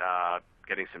busy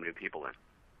getting some new people in,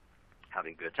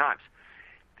 having good times.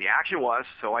 The action was,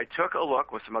 so I took a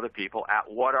look with some other people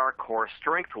at what our core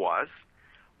strength was,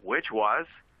 which was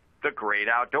the great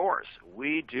outdoors.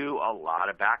 We do a lot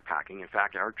of backpacking. In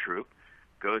fact, our troop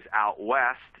goes out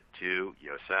west to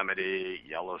Yosemite,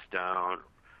 Yellowstone,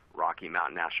 Rocky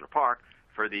Mountain National Park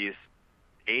for these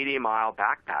 80-mile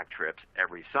backpack trips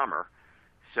every summer.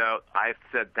 So I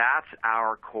said that's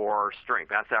our core strength.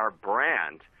 That's our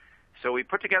brand. So we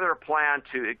put together a plan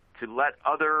to let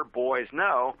other boys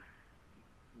know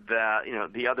that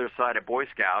the other side of Boy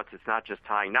Scouts, it's not just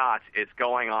tying knots, it's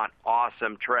going on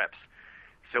awesome trips.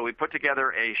 So we put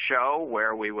together a show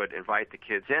where we would invite the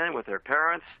kids in with their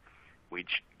parents. We'd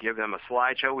give them a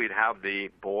slideshow. We'd have the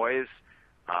boys,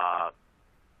 our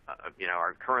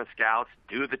current scouts,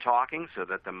 do the talking so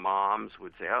that the moms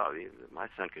would say, oh, my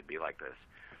son could be like this.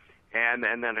 And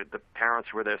then the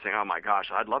parents were there saying, oh, my gosh,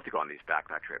 I'd love to go on these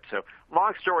backpack trips. So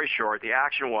long story short, the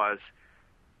action was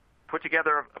put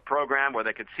together a program where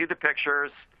they could see the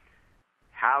pictures,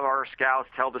 have our scouts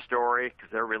tell the story because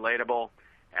they're relatable,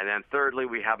 and then thirdly,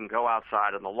 we have them go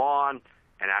outside on the lawn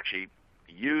and actually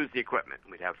use the equipment.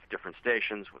 We'd have different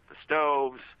stations with the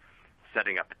stoves,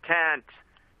 setting up a tent,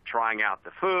 trying out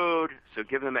the food, so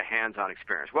give them a hands-on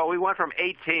experience. Well, we went from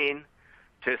 18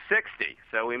 to 60,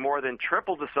 so we more than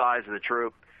tripled the size of the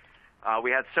troop.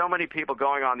 We had so many people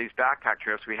going on these backpack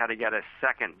trips, we had to get a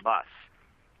second bus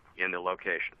in the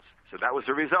locations. So that was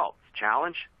the result.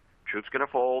 Challenge, troop's going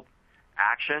to fold,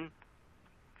 action,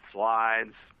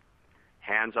 slides,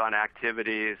 hands-on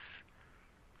activities,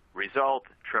 result,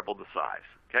 triple the size.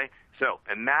 Okay? So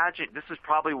imagine, this is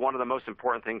probably one of the most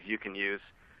important things you can use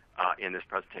in this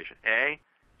presentation. A,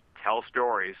 tell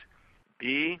stories.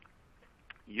 B,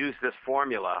 use this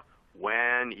formula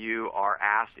when you are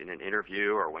asked in an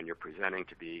interview or when you're presenting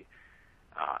to be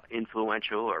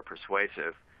influential or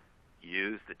persuasive.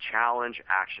 Use the challenge,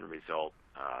 action, result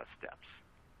steps.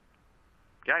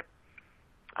 Okay?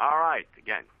 All right.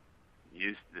 Again,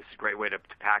 this is a great way to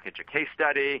package a case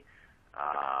study,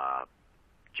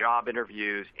 job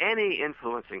interviews, any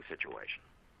influencing situation.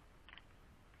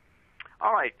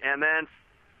 All right, and then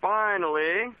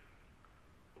finally,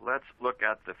 let's look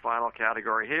at the final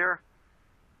category here.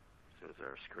 As soon as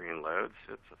our screen loads,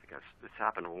 I think this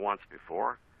happened once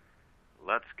before.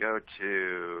 Let's go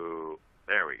to,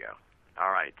 there we go.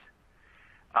 All right.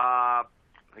 I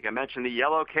think I mentioned the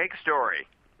yellow cake story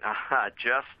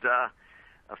just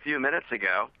a few minutes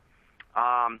ago.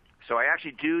 So I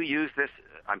actually do use this.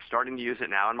 I'm starting to use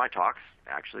it now in my talks,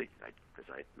 actually, as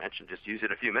I mentioned, just used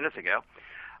it a few minutes ago.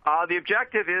 The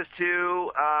objective is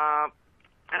to,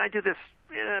 and I do this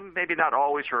maybe not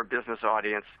always for a business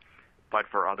audience, but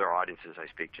for other audiences I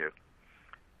speak to.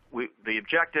 The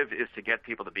objective is to get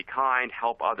people to be kind,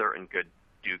 help other, and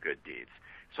do good deeds.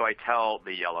 So I tell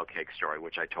the yellow cake story,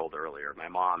 which I told earlier. My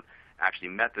mom actually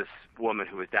met this woman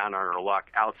who was down on her luck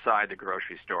outside the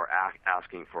grocery store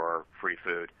asking for free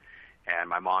food. And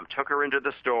my mom took her into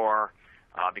the store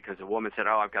because the woman said,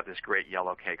 I've got this great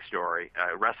yellow cake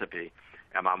recipe.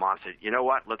 And my mom said, you know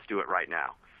what, let's do it right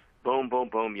now. Boom, boom,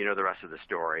 boom, you know the rest of the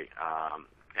story.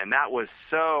 And that was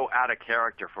so out of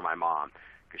character for my mom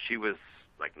because she was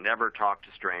like never talk to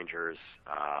strangers,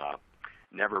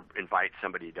 never invite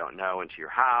somebody you don't know into your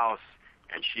house.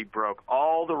 And she broke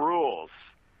all the rules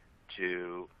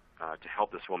to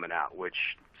help this woman out,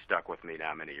 which stuck with me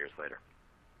now many years later.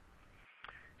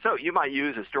 So you might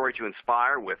use a story to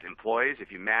inspire with employees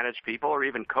if you manage people or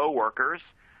even coworkers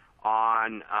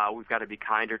on we've got to be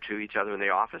kinder to each other in the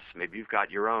office. Maybe you've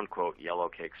got your own, quote, yellow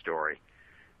cake story.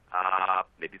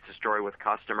 Maybe it's a story with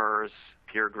customers,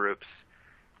 peer groups.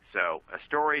 So a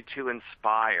story to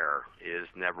inspire is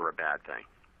never a bad thing.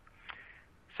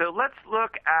 So let's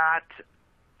look at,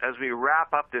 as we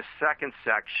wrap up this second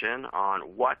section on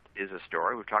what is a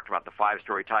story, we've talked about the 5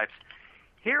 story types.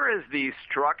 Here is the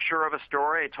structure of a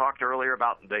story. I talked earlier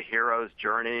about the hero's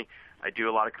journey. I do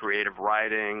a lot of creative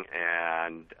writing,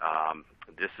 and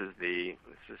this is the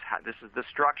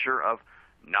structure of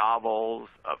novels,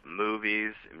 of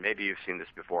movies. Maybe you've seen this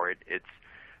before. It's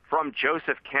from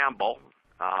Joseph Campbell,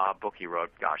 a book he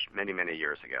wrote, many, many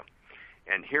years ago.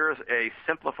 And here's a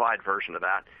simplified version of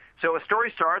that. So a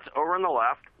story starts over on the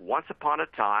left, once upon a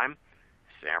time,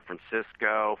 San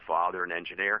Francisco, father and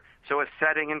engineer. So a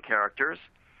setting and characters.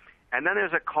 And then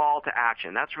there's a call to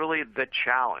action. That's really the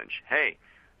challenge. Hey,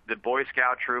 the Boy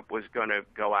Scout troop was going to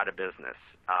go out of business.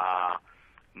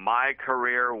 My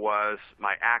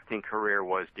acting career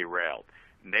was derailed.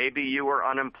 Maybe you were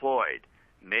unemployed.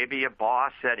 Maybe a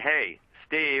boss said, hey,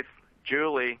 Steve,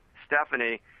 Julie,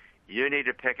 Stephanie, you need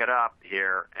to pick it up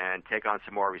here and take on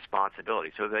some more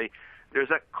responsibility. So there's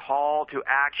a call to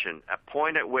action, a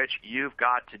point at which you've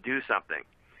got to do something.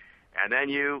 And then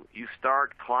you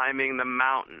start climbing the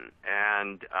mountain,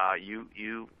 and you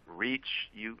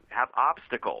have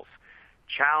obstacles,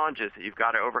 challenges that you've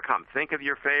got to overcome. Think of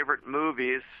your favorite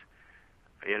movies.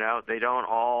 You know, they don't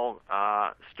all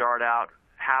start out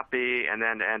happy and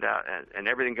then and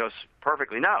everything goes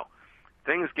perfectly. No,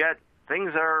 things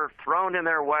are thrown in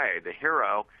their way. The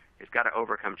hero has got to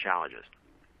overcome challenges.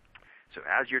 So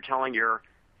as you're telling your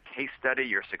case study,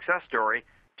 your success story,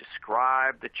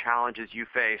 describe the challenges you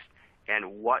faced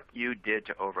and what you did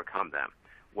to overcome them.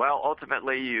 Well,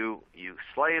 ultimately, you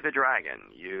slay the dragon,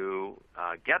 you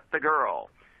get the girl,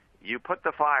 you put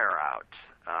the fire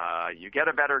out, you get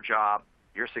a better job,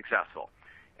 you're successful.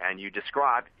 And you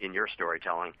describe in your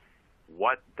storytelling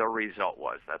what the result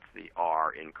was. That's the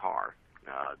R in car.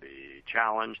 The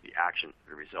challenge, the action,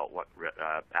 the result, what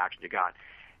action you got.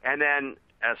 And then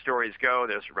as stories go,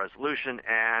 there's a resolution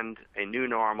and a new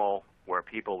normal where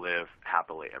people live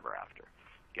happily ever after.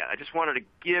 Again, I just wanted to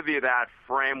give you that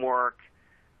framework.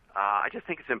 I just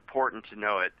think it's important to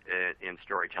know it in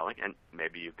storytelling, and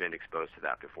maybe you've been exposed to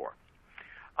that before.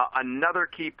 Another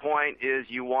key point is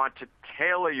you want to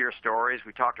tailor your stories.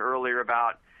 We talked earlier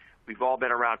about we've all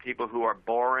been around people who are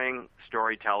boring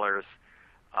storytellers,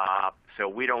 so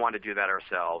we don't want to do that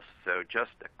ourselves. So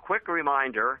just a quick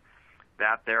reminder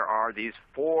that there are these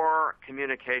 4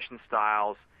 communication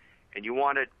styles, and you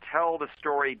want to tell the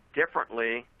story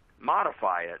differently,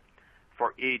 modify it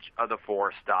for each of the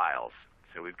 4 styles.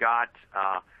 So we've got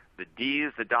the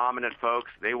D's, the dominant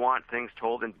folks. They want things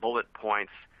told in bullet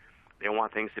points. They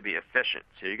want things to be efficient.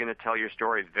 So you're going to tell your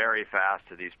story very fast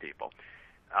to these people.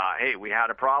 Hey, we had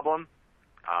a problem.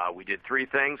 We did 3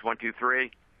 things, 1, 2,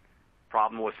 3.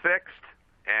 Problem was fixed,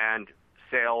 and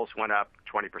sales went up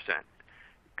 20%.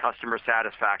 Customer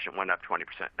satisfaction went up 20%.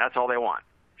 That's all they want,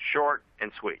 short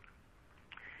and sweet.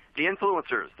 The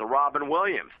influencers, the Robin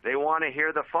Williams, they want to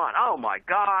hear the fun. Oh, my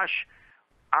gosh,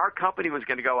 our company was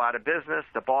going to go out of business.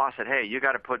 The boss said, hey, you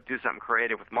got to do something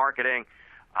creative with marketing.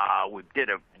 We did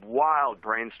a wild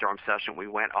brainstorm session. We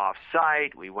went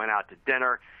off-site. We went out to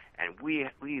dinner, and we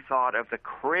thought of the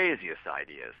craziest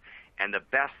ideas. And the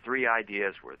best 3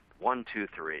 ideas were 1, 2,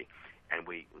 3. And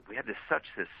we had such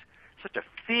a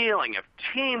feeling of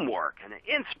teamwork and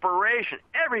inspiration.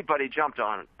 Everybody jumped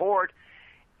on board.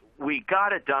 We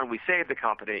got it done. We saved the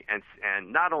company,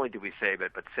 and not only did we save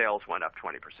it, but sales went up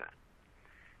 20%.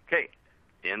 Okay,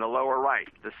 in the lower right,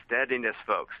 the steadiness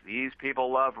folks. These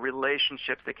people love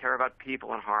relationships. They care about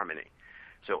people and harmony.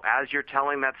 So as you're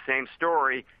telling that same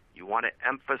story, you want to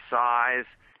emphasize,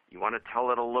 you want to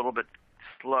tell it a little bit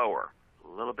slower,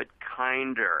 a little bit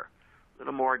kinder, a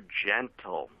little more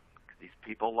gentle. These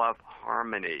people love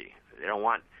harmony. They don't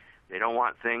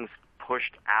want things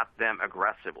pushed at them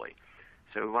aggressively.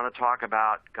 So we want to talk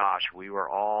about, gosh, we were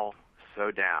all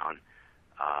so down.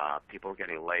 People were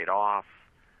getting laid off.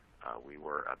 We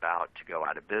were about to go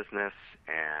out of business,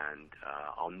 and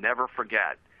I'll never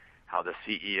forget how the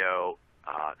CEO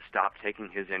stopped taking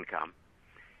his income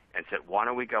and said, "Why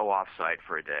don't we go off-site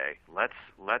for a day? Let's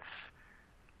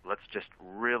just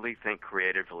really think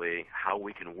creatively how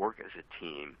we can work as a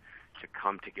team to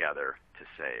come together to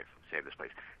save this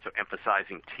place." So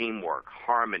emphasizing teamwork,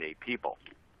 harmony, people.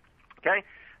 Okay,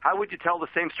 how would you tell the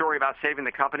same story about saving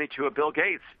the company to a Bill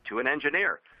Gates, to an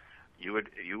engineer? You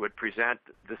would present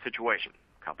the situation.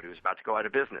 The company was about to go out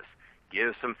of business.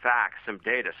 Give some facts, some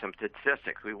data, some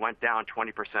statistics. We went down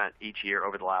 20% each year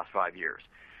over the last 5 years,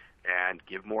 and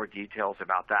give more details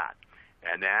about that.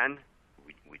 And then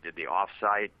we did the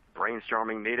off-site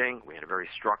brainstorming meeting. We had a very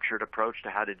structured approach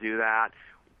to how to do that.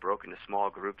 We broke into small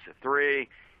groups of 3.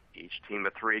 Each team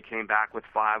of 3 came back with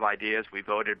 5 ideas. We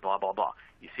voted, blah, blah, blah.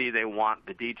 You see, they want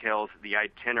the details, the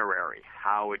itinerary,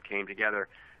 how it came together.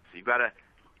 So you've got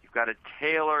to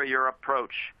tailor your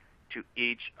approach to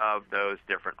each of those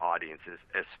different audiences,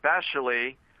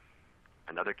 especially,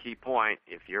 another key point,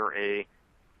 if you're a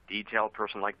detailed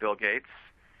person like Bill Gates,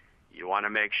 you want to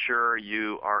make sure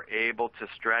you are able to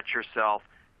stretch yourself,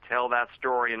 tell that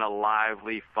story in a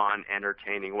lively, fun,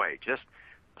 entertaining way. Just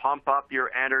pump up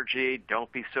your energy.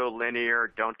 Don't be so linear.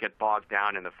 Don't get bogged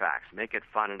down in the facts. Make it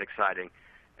fun and exciting,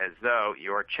 as though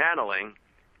you're channeling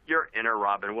your inner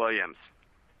Robin Williams.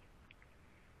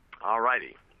 All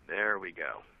righty, there we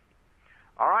go.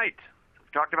 All right,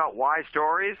 we've talked about why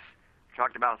stories. We've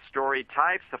talked about story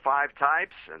types, the 5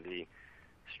 types, and the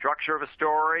structure of a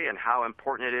story, and how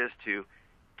important it is to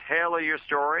tailor your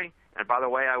story. And by the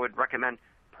way, I would recommend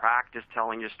practice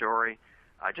telling your story.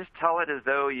 Just tell it as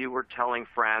though you were telling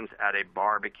friends at a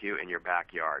barbecue in your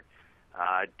backyard.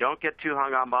 Don't get too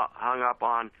hung up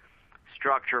on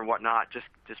structure and whatnot.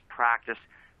 Just practice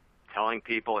telling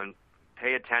people, and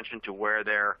pay attention to where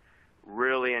they're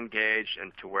really engaged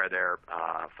and to where they're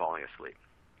falling asleep.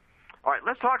 All right,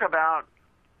 let's talk about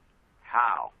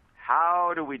how.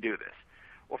 How do we do this?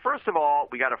 Well, first of all,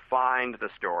 we got to find the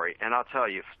story. And I'll tell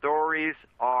you, stories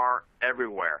are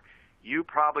everywhere. You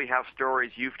probably have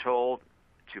stories you've told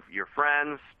to your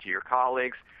friends, to your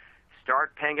colleagues.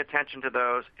 Start paying attention to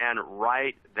those and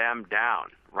write them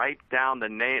down. Write down the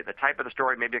name, the type of the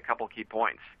story, maybe a couple key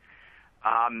points.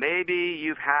 Maybe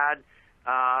you've had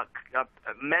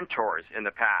mentors in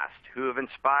the past who have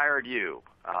inspired you,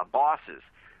 bosses,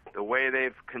 the way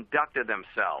they've conducted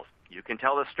themselves. You can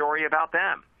tell the story about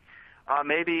them.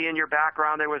 Maybe in your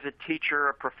background there was a teacher,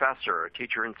 a professor, a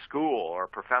teacher in school or a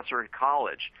professor in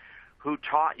college who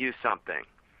taught you something,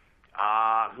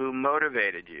 who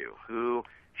motivated you, who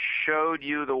showed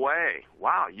you the way.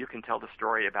 Wow, you can tell the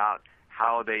story about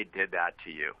how they did that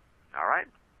to you. All right?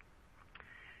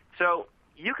 So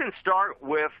you can start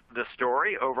with the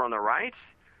story over on the right,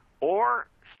 or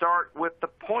start with the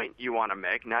point you want to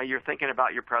make. Now you're thinking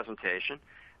about your presentation,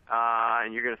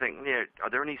 and you're going to think, are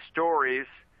there any stories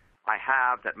I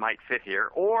have that might fit here?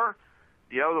 Or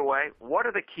the other way, what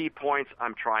are the key points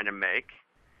I'm trying to make?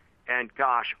 And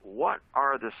gosh, what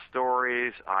are the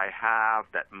stories I have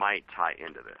that might tie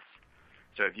into this?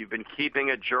 So if you've been keeping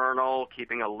a journal,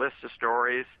 keeping a list of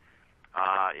stories,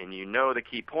 and you know the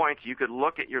key points, you could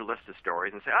look at your list of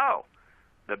stories and say, oh,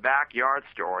 the backyard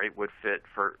story would fit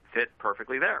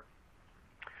perfectly there.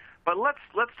 But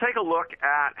let's take a look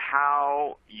at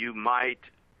how you might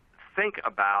think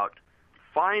about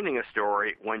finding a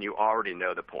story when you already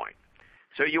know the point.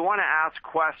 So you want to ask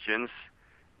questions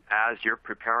as you're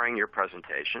preparing your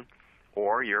presentation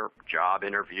or your job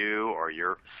interview or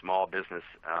your small business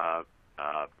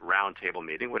roundtable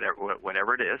meeting,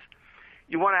 whatever it is.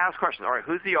 You want to ask questions. All right,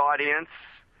 who's the audience?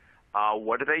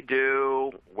 What do they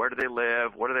do? Where do they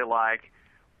live? What do they like?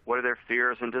 What are their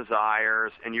fears and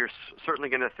desires? And you're certainly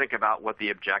going to think about what the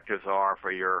objectives are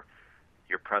for your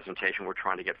presentation. We're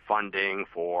trying to get funding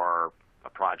for a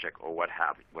project or what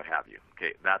have you.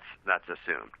 Okay, that's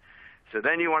assumed. So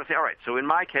then you want to say, all right, so in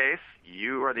my case,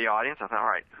 you are the audience. I thought, all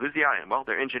right, who's the audience? Well,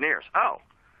 they're engineers. Oh,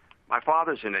 my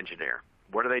father's an engineer.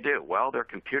 What do they do? Well, they're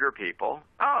computer people.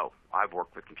 Oh, I've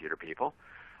worked with computer people.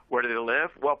 Where do they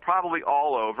live? Well, probably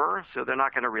all over, so they're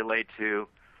not going to relate to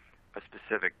a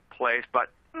specific place, but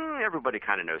everybody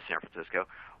kind of knows San Francisco.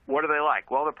 What do they like?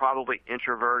 Well, they're probably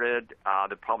introverted.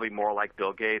 They're probably more like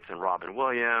Bill Gates and Robin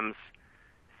Williams.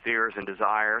 Fears and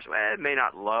desires. Well, they may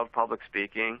not love public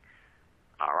speaking.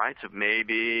 All right, so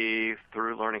maybe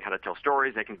through learning how to tell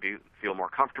stories, they can feel more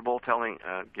comfortable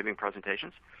giving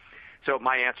presentations. So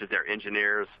my answer is they're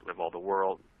engineers, live all the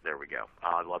world. There we go.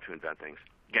 I love to invent things.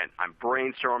 Again, I'm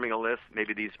brainstorming a list.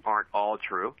 Maybe these aren't all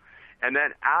true. And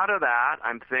then out of that,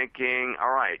 I'm thinking,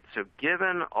 all right, so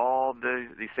given all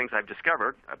these things I've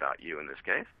discovered about you in this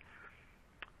case,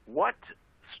 what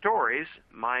stories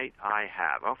might I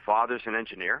have? Oh, father's an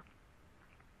engineer.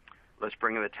 Let's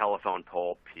bring in the telephone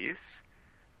pole piece.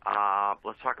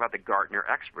 Let's talk about the Gartner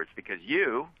experts, because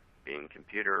you, being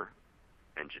computer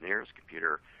engineers,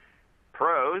 computer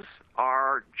pros,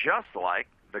 are just like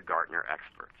the Gartner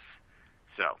experts.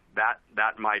 So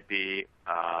that might be,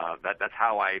 that's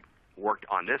how I worked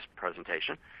on this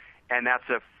presentation. And that's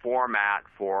a format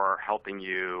for helping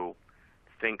you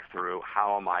think through,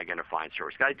 how am I going to find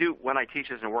stories? When I teach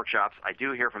this in workshops, I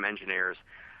do hear from engineers,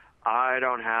 I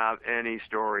don't have any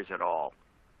stories at all.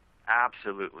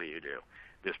 Absolutely you do.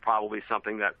 There's probably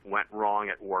something that went wrong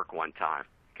at work one time.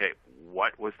 Okay,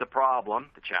 what was the problem,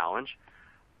 the challenge?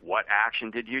 What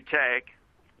action did you take?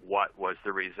 What was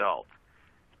the result?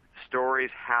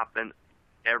 Stories happen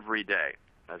every day.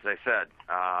 As I said,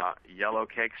 yellow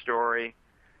cake story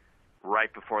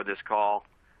right before this call,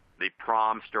 the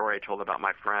prom story I told about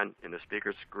my friend in the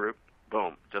speakers group,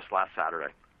 boom, just last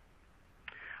Saturday.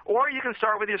 Or you can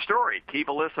start with your story. Keep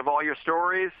a list of all your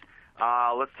stories.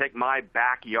 Let's take my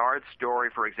backyard story,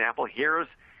 for example. Here's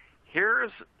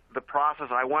the process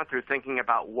I went through thinking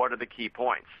about what are the key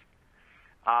points.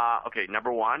 Okay,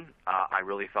 number one, I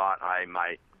really thought I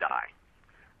might die.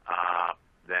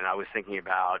 Then I was thinking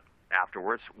about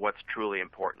afterwards what's truly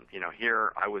important.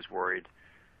 Here I was worried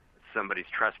somebody's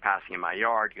trespassing in my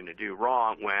yard, going to do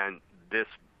wrong, when this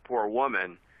poor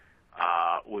woman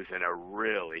was in a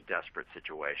really desperate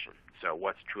situation. So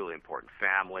what's truly important?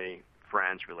 Family,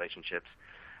 friends, relationships.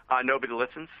 Nobody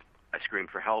listens. I screamed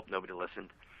for help. Nobody listened.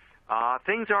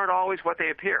 Things aren't always what they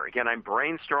appear. Again, I'm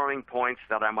brainstorming points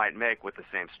that I might make with the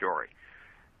same story.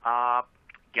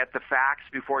 Get the facts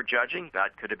before judging.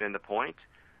 That could have been the point.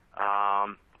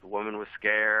 The woman was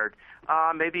scared.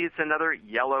 Maybe it's another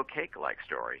yellow cake-like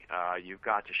story. You've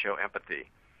got to show empathy.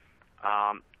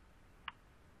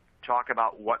 Talk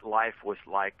about what life was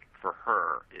like for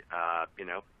her.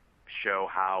 Show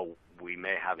how we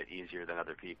may have it easier than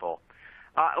other people.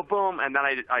 Boom, and then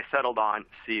I settled on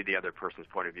see the other person's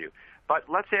point of view. But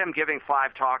let's say I'm giving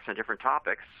 5 talks on different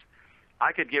topics.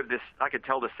 I could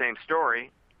tell the same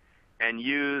story and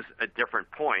use a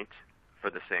different point for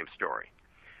the same story.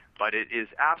 But it is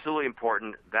absolutely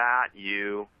important that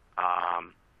you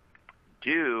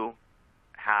do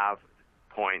have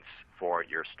points for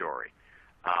your story.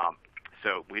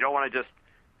 So we don't want to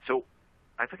so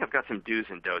I think I've got some do's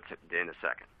and don'ts in a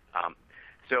second.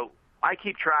 So I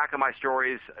keep track of my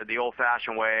stories the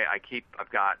old-fashioned way. I've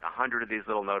got 100 of these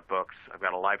little notebooks. I've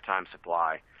got a lifetime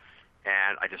supply,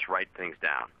 and I just write things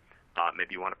down.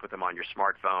 Maybe you want to put them on your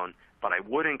smartphone, but I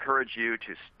would encourage you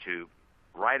to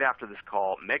right after this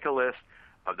call, make a list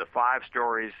of the 5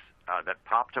 stories that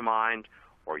pop to mind,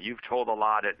 or you've told a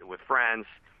lot with friends,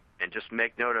 and just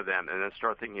make note of them, and then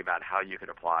start thinking about how you could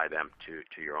apply them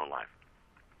to your own life.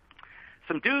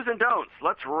 Some do's and don'ts.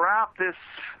 Let's wrap this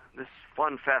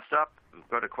fun fest up and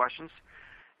go to questions,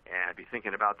 and be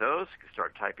thinking about those. You can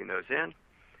start typing those in.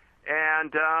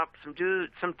 And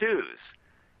some do's.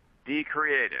 Be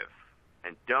creative,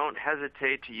 and don't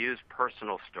hesitate to use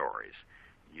personal stories.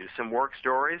 Use some work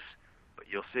stories, but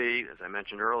you'll see, as I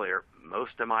mentioned earlier,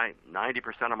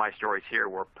 90% of my stories here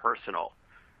were personal,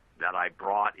 that I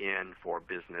brought in for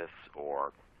business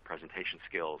or presentation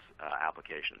skills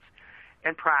applications.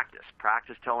 And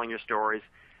practice telling your stories.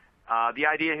 The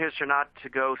idea here is not to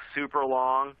go super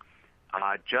long.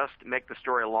 Just make the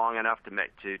story long enough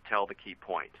to tell the key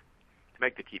point. To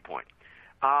make the key point.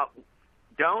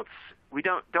 Don't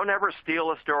ever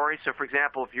steal a story. So, for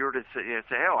example, if you were to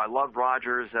say, "Oh, I love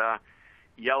Roger's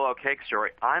yellow cake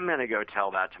story," I'm going to go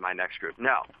tell that to my next group.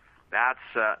 No, that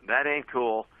ain't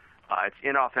cool. It's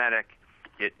inauthentic.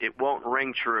 It won't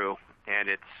ring true, and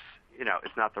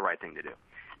it's not the right thing to do.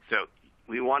 So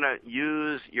we want to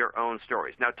use your own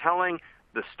stories. Now, telling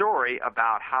the story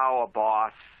about how a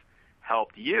boss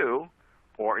helped you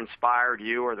or inspired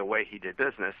you or the way he did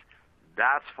business,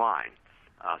 that's fine.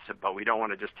 But we don't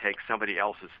want to just take somebody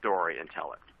else's story and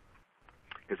tell it,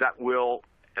 because that will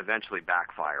eventually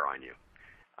backfire on you.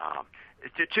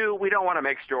 2, we don't want to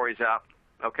make stories up,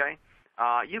 okay?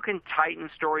 You can tighten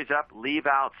stories up, leave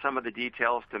out some of the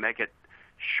details to make it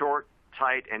short,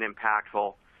 tight, and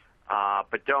impactful,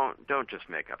 but don't just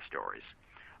make up stories.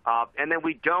 And then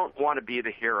we don't want to be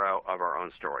the hero of our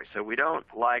own story. So we don't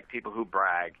like people who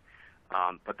brag,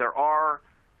 but there are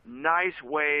nice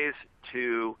ways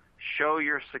to show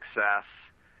your success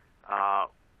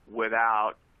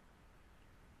without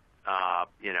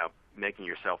making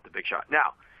yourself the big shot.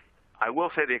 Now, I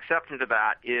will say the exception to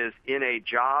that is in a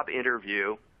job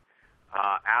interview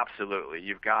Absolutely.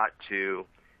 You've got to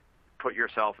put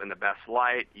yourself in the best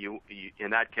light. You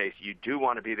in that case, you do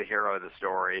want to be the hero of the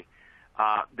story.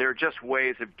 There are just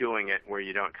ways of doing it where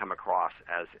you don't come across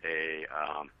as a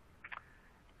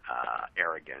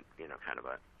arrogant, kind of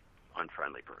a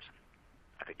unfriendly person.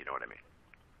 I think you know what I mean.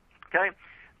 Okay?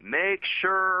 Make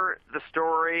sure the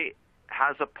story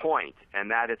has a point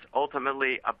and that it's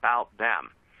ultimately about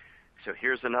them. So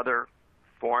here's another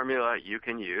formula you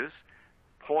can use.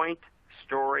 Point,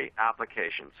 story,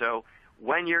 application. So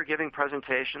when you're giving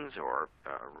presentations or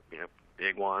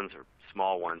big ones or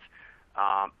small ones,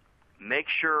 make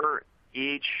sure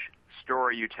each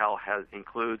story you tell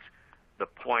includes the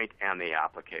point and the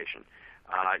application.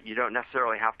 You don't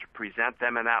necessarily have to present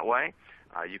them in that way.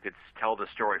 You could tell the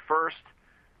story first,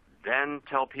 then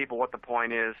tell people what the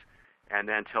point is, and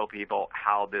then tell people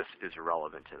how this is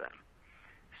relevant to them.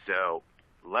 So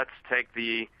let's take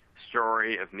the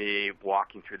story of me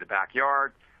walking through the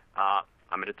backyard. I'm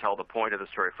going to tell the point of the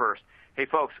story first. Hey,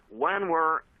 folks, when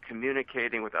we're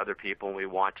communicating with other people and we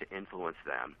want to influence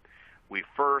them, we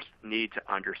first need to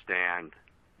understand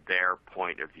their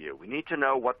point of view. We need to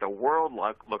know what the world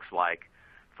looks like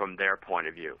from their point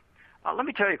of view. Let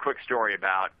me tell you a quick story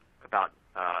about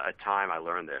a time I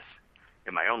learned this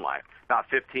in my own life. About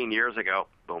 15 years ago,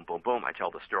 boom, boom, boom, I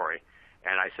tell the story.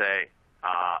 And I say,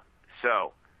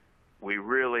 so we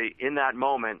really, in that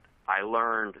moment, I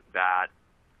learned that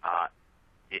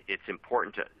it's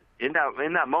important to, in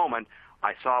that moment,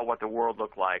 I saw what the world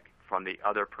looked like from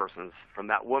from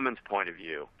that woman's point of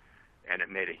view, and it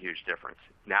made a huge difference.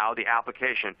 Now the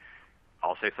application,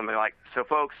 I'll say something like, so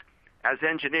folks, as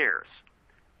engineers,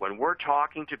 when we're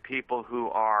talking to people who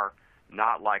are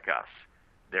not like us,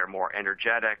 they're more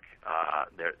energetic,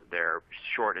 they're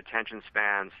short attention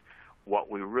spans,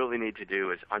 what we really need to do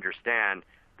is understand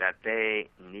that they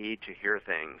need to hear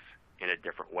things in a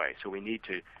different way. So we need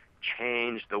to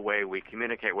change the way we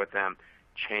communicate with them,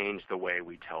 change the way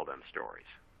we tell them stories.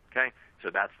 Okay?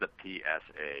 So that's the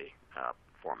PSA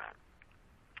format.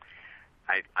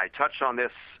 I touched on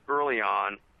this early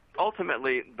on.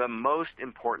 Ultimately, the most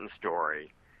important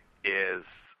story is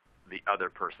the other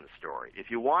person's story.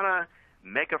 If you want to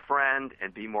make a friend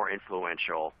and be more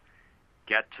influential,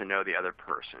 get to know the other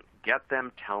person. Get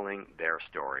them telling their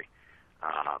story.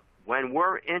 When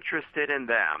we're interested in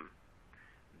them,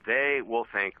 they will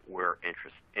think we're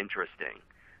interesting.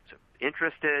 So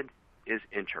interested is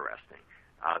interesting.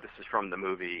 This is from the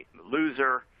movie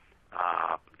Loser.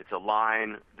 It's a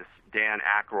line, this Dan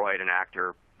Aykroyd, an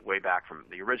actor way back from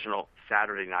the original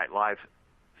Saturday Night Live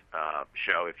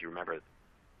show, if you remember, if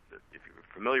you're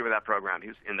familiar with that program. He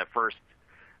was in the first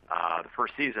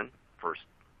season,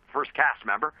 first cast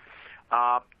member.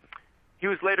 He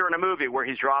was later in a movie where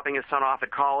he's dropping his son off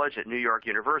at college at New York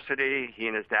University. He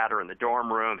and his dad are in the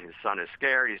dorm room. His son is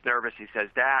scared. He's nervous. He says,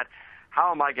 Dad,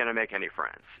 how am I going to make any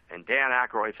friends? And Dan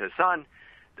Aykroyd says, son,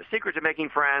 the secret to making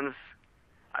friends,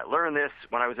 I learned this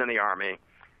when I was in the Army.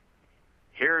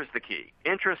 Here's the key.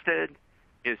 Interested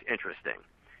is interesting.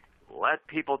 Let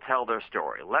people tell their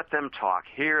story. Let them talk.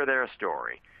 Hear their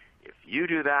story. If you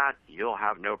do that, you'll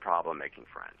have no problem making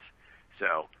friends.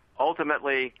 So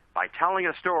ultimately, by telling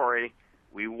a story,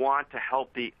 we want to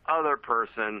help the other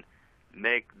person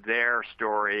make their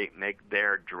story, make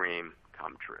their dream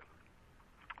come true,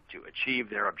 to achieve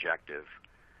their objective,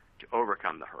 to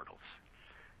overcome the hurdles.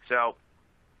 So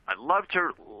I'd love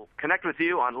to connect with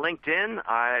you on LinkedIn.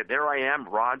 There I am,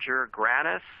 Roger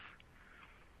Granis.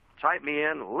 Type me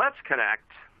in. Let's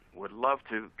connect. Would love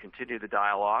to continue the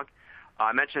dialogue.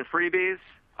 I mentioned freebies.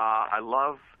 I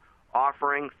love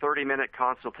offering 30-minute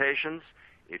consultations.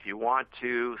 If you want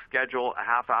to schedule a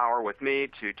half hour with me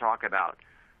to talk about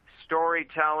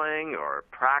storytelling or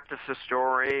practice a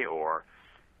story or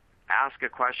ask a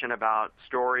question about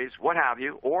stories, what have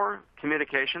you, or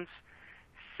communications,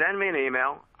 send me an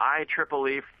email,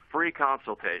 IEEE free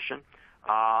consultation.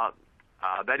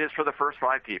 That is for the first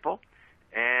 5 people.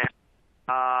 And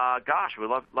gosh, we'd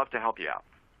love to help you out.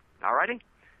 All righty?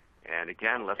 And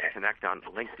again, let's connect on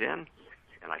LinkedIn.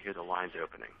 And I hear the lines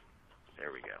opening.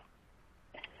 There we go.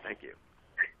 Thank you.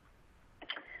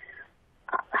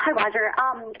 Hi, Roger.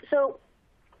 So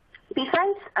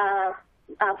besides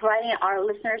providing our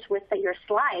listeners with your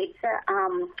slides,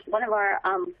 one of our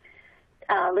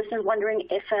listeners wondering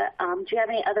if do you have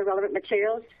any other relevant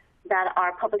materials that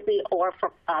are publicly or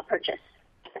for purchase?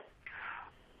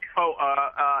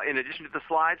 In addition to the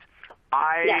slides,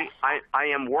 Yes. I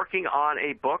am working on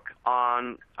a book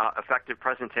on effective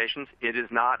presentations. It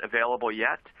is not available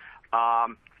yet.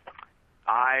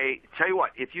 I tell you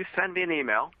what, if you send me an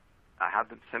email, I have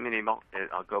them send me an email, and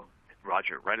I'll go,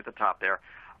 Roger, right at the top there.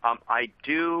 I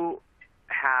do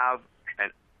have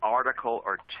an article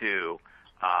or two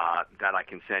that I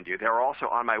can send you. They're also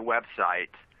on my website,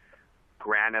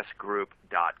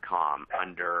 granisgroup.com, I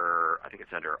think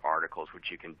it's under articles, which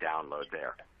you can download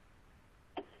there.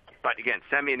 But again,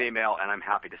 send me an email, and I'm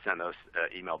happy to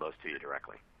email those to you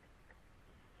directly.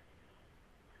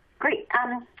 Great.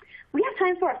 We have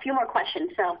time for a few more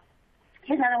questions. So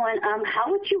here's another one. How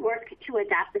would you work to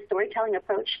adapt the storytelling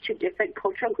approach to different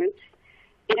cultural groups,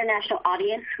 international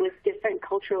audience with different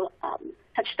cultural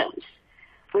touchstones?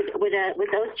 Would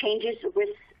those changes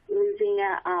risk losing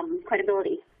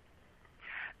credibility?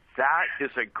 That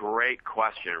is a great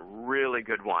question. Really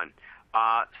good one.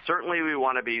 Certainly we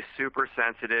want to be super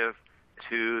sensitive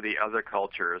to the other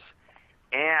cultures,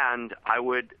 and I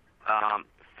would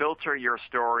filter your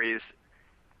stories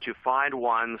to find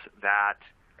ones that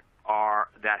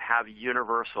have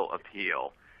universal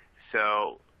appeal.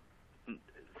 So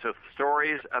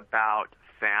stories about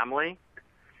family,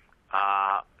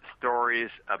 stories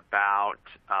about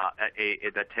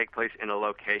that take place in a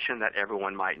location that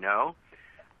everyone might know.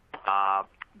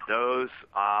 Those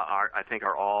I think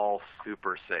are all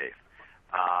super safe.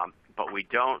 But we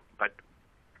don't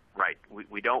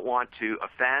want to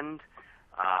offend.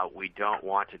 We don't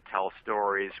want to tell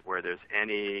stories where there's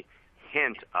any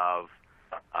hint of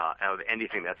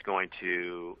anything that's going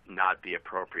to not be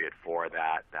appropriate for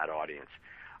that audience.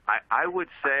 I would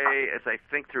say, as I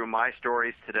think through my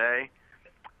stories today,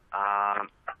 they're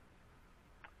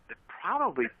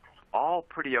probably all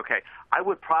pretty okay. I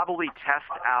would probably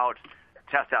test out,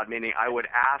 meaning I would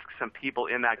ask some people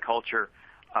in that culture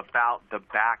about the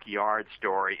backyard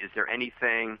story. Is there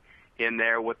anything in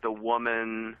there with the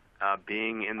woman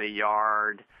being in the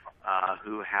yard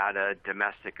who had a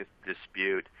domestic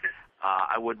dispute?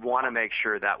 I would want to make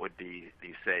sure that would be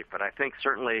safe. But I think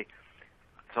certainly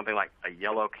something like a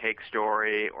yellow cake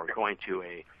story or going to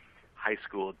a high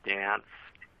school dance,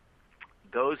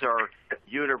 those are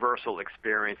universal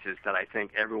experiences that I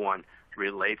think everyone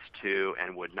relates to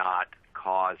and would not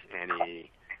cause any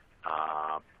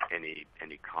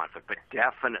conflict. But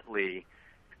definitely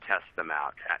test them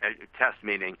out. Test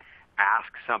meaning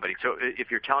ask somebody. So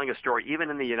if you're telling a story, even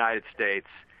in the United States,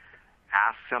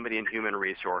 ask somebody in human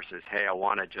resources, hey, I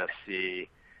want to just see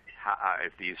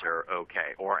if these are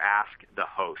okay. Or ask the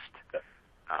host,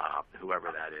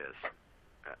 whoever that is.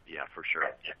 Yeah, for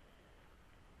sure.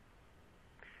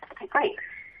 Okay, great.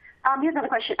 Here's another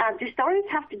question. Do stories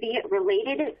have to be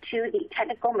related to the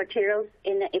technical materials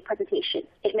in a presentation?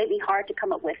 It may be hard to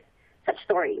come up with such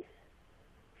stories.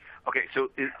 Okay, so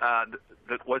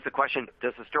what's the question?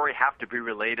 Does the story have to be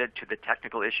related to the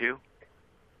technical issue?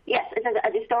 Yes, it says,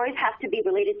 do stories have to be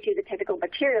related to the technical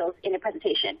materials in a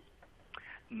presentation?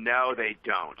 No, they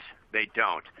don't. They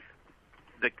don't.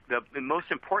 The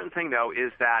most important thing, though,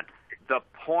 is that the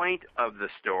point of the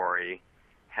story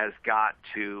has got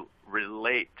to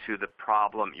relate to the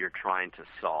problem you're trying to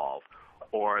solve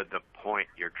or the point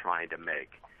you're trying to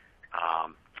make.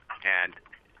 And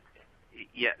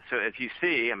yeah, so if you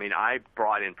see, I mean, I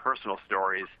brought in personal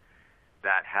stories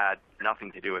that had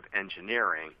nothing to do with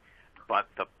engineering, but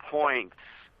the points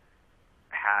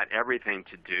had everything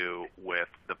to do with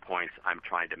the points I'm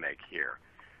trying to make here.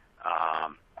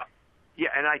 Yeah,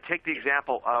 and I take the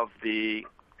example of the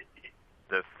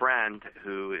friend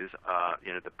who is,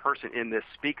 the person in this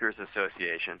speakers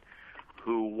association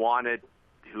who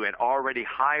had already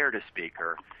hired a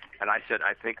speaker, and I said,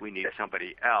 I think we need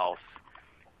somebody else.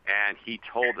 And he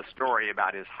told the story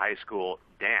about his high school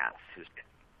dance, his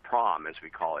prom, as we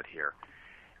call it here.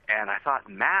 And I thought,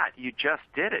 Matt, you just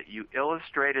did it. You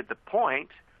illustrated the point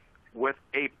with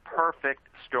a perfect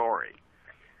story.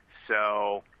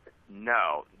 So,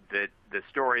 no, the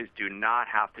stories do not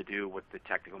have to do with the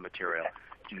technical material.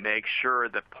 Make sure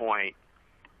the point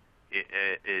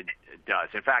it does.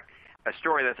 In fact, a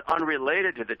story that's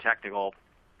unrelated to the technical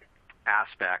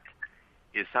aspect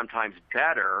is sometimes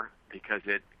better because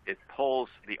it pulls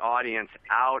the audience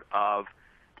out of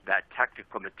that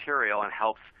technical material and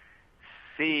helps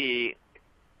see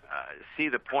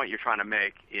the point you're trying to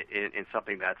make in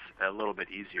something that's a little bit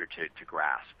easier to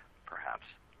grasp, perhaps.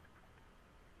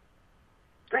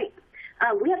 Great.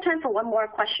 We have time for one more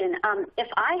question. If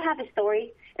I have a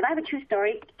true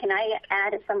story, can I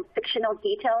add some fictional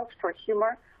details for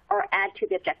humor or add to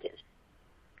the objectives?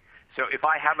 So if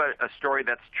I have a story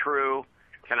that's true,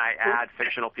 can I add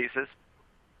fictional pieces?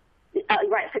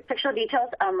 Right, fictional details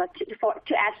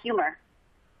to add humor.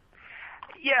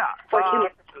 Yeah,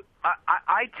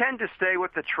 I tend to stay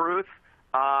with the truth,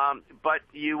 but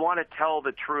you want to tell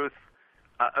the truth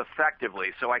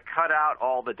effectively. So I cut out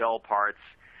all the dull parts.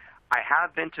 I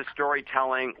have been to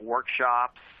storytelling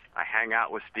workshops I hang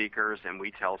out with speakers, and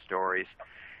we tell stories.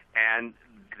 And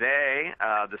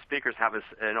the speakers have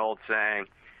an old saying,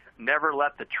 never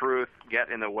let the truth get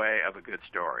in the way of a good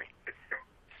story.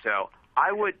 So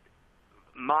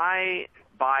my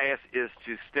bias is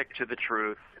to stick to the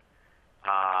truth,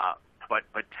 but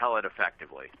tell it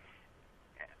effectively.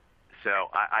 So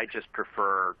I just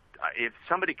prefer, if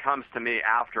somebody comes to me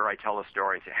after I tell a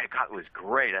story and say, hey, God, it was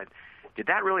great. Did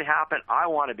that really happen? I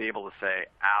want to be able to say,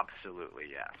 absolutely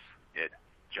yes. It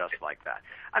just like that.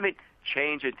 I mean,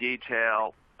 change a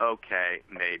detail, okay,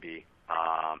 maybe.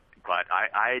 But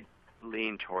I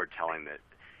lean toward telling that,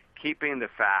 keeping the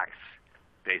facts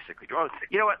basically. Oh,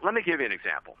 you know what? Let me give you an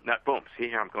example. Now, boom, see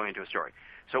here, I'm going into a story.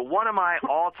 So one of my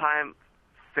all-time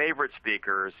favorite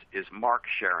speakers is Mark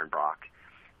Scherenbrock.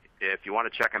 If you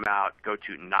want to check him out, go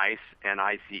to NICE,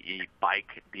 N-I-C-E,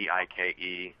 bike,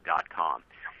 B-I-K-E.com.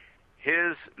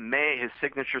 His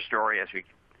signature story, as we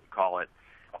call it,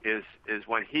 is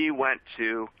when he went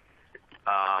to,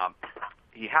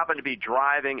 he happened to be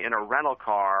driving in a rental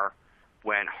car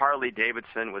when Harley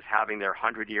Davidson was having their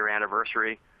 100-year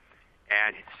anniversary,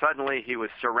 and suddenly he was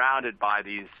surrounded by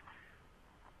these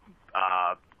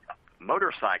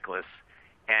motorcyclists,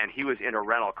 and he was in a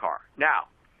rental car. Now,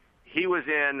 he was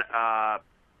in, I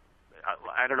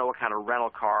don't know what kind of rental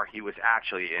car he was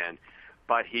actually in,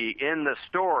 but he, in the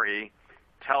story,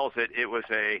 tells it was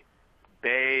a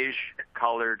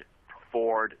beige-colored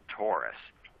Ford Taurus,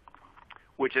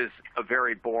 which is a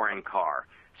very boring car.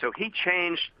 So he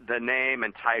changed the name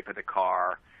and type of the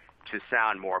car to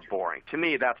sound more boring. To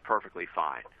me, that's perfectly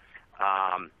fine.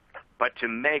 But to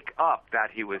make up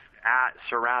that he was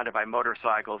surrounded by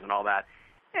motorcycles and all that,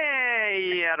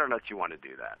 I don't know if you want to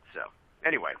do that. So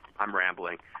anyway, I'm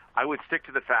rambling. I would stick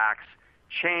to the facts,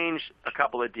 change a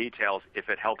couple of details if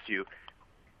it helps you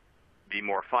be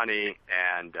more funny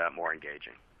and more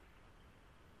engaging.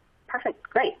 Perfect.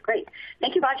 Great.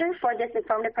 Thank you, Roger, for this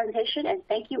informative presentation, and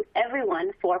thank you,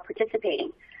 everyone, for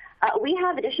participating. We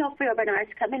have additional free webinars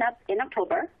coming up in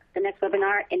October. The next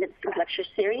webinar in this lecture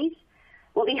series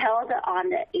will be held on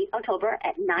the 8th October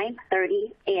at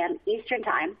 9:30 a.m. Eastern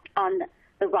Time on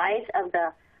the rise of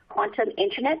the quantum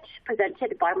internet,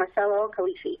 presented by Marcello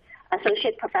Califi,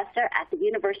 Associate Professor at the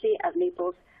University of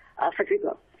Naples,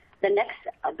 Frederico. The next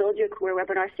Build Your Career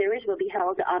webinar series will be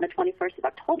held on the 21st of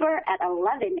October at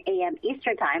 11 a.m.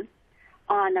 Eastern Time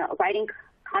on writing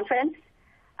confidence,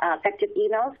 effective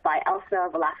emails by Elsa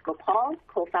Velasco-Paul,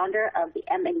 co-founder of the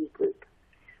M&E Group.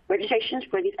 Registrations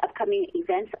for these upcoming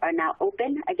events are now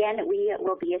open. Again, we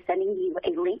will be sending you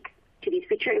a link to these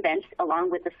future events along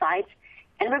with the slides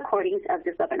and recordings of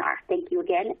this webinar. Thank you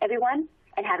again, everyone,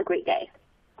 and have a great day.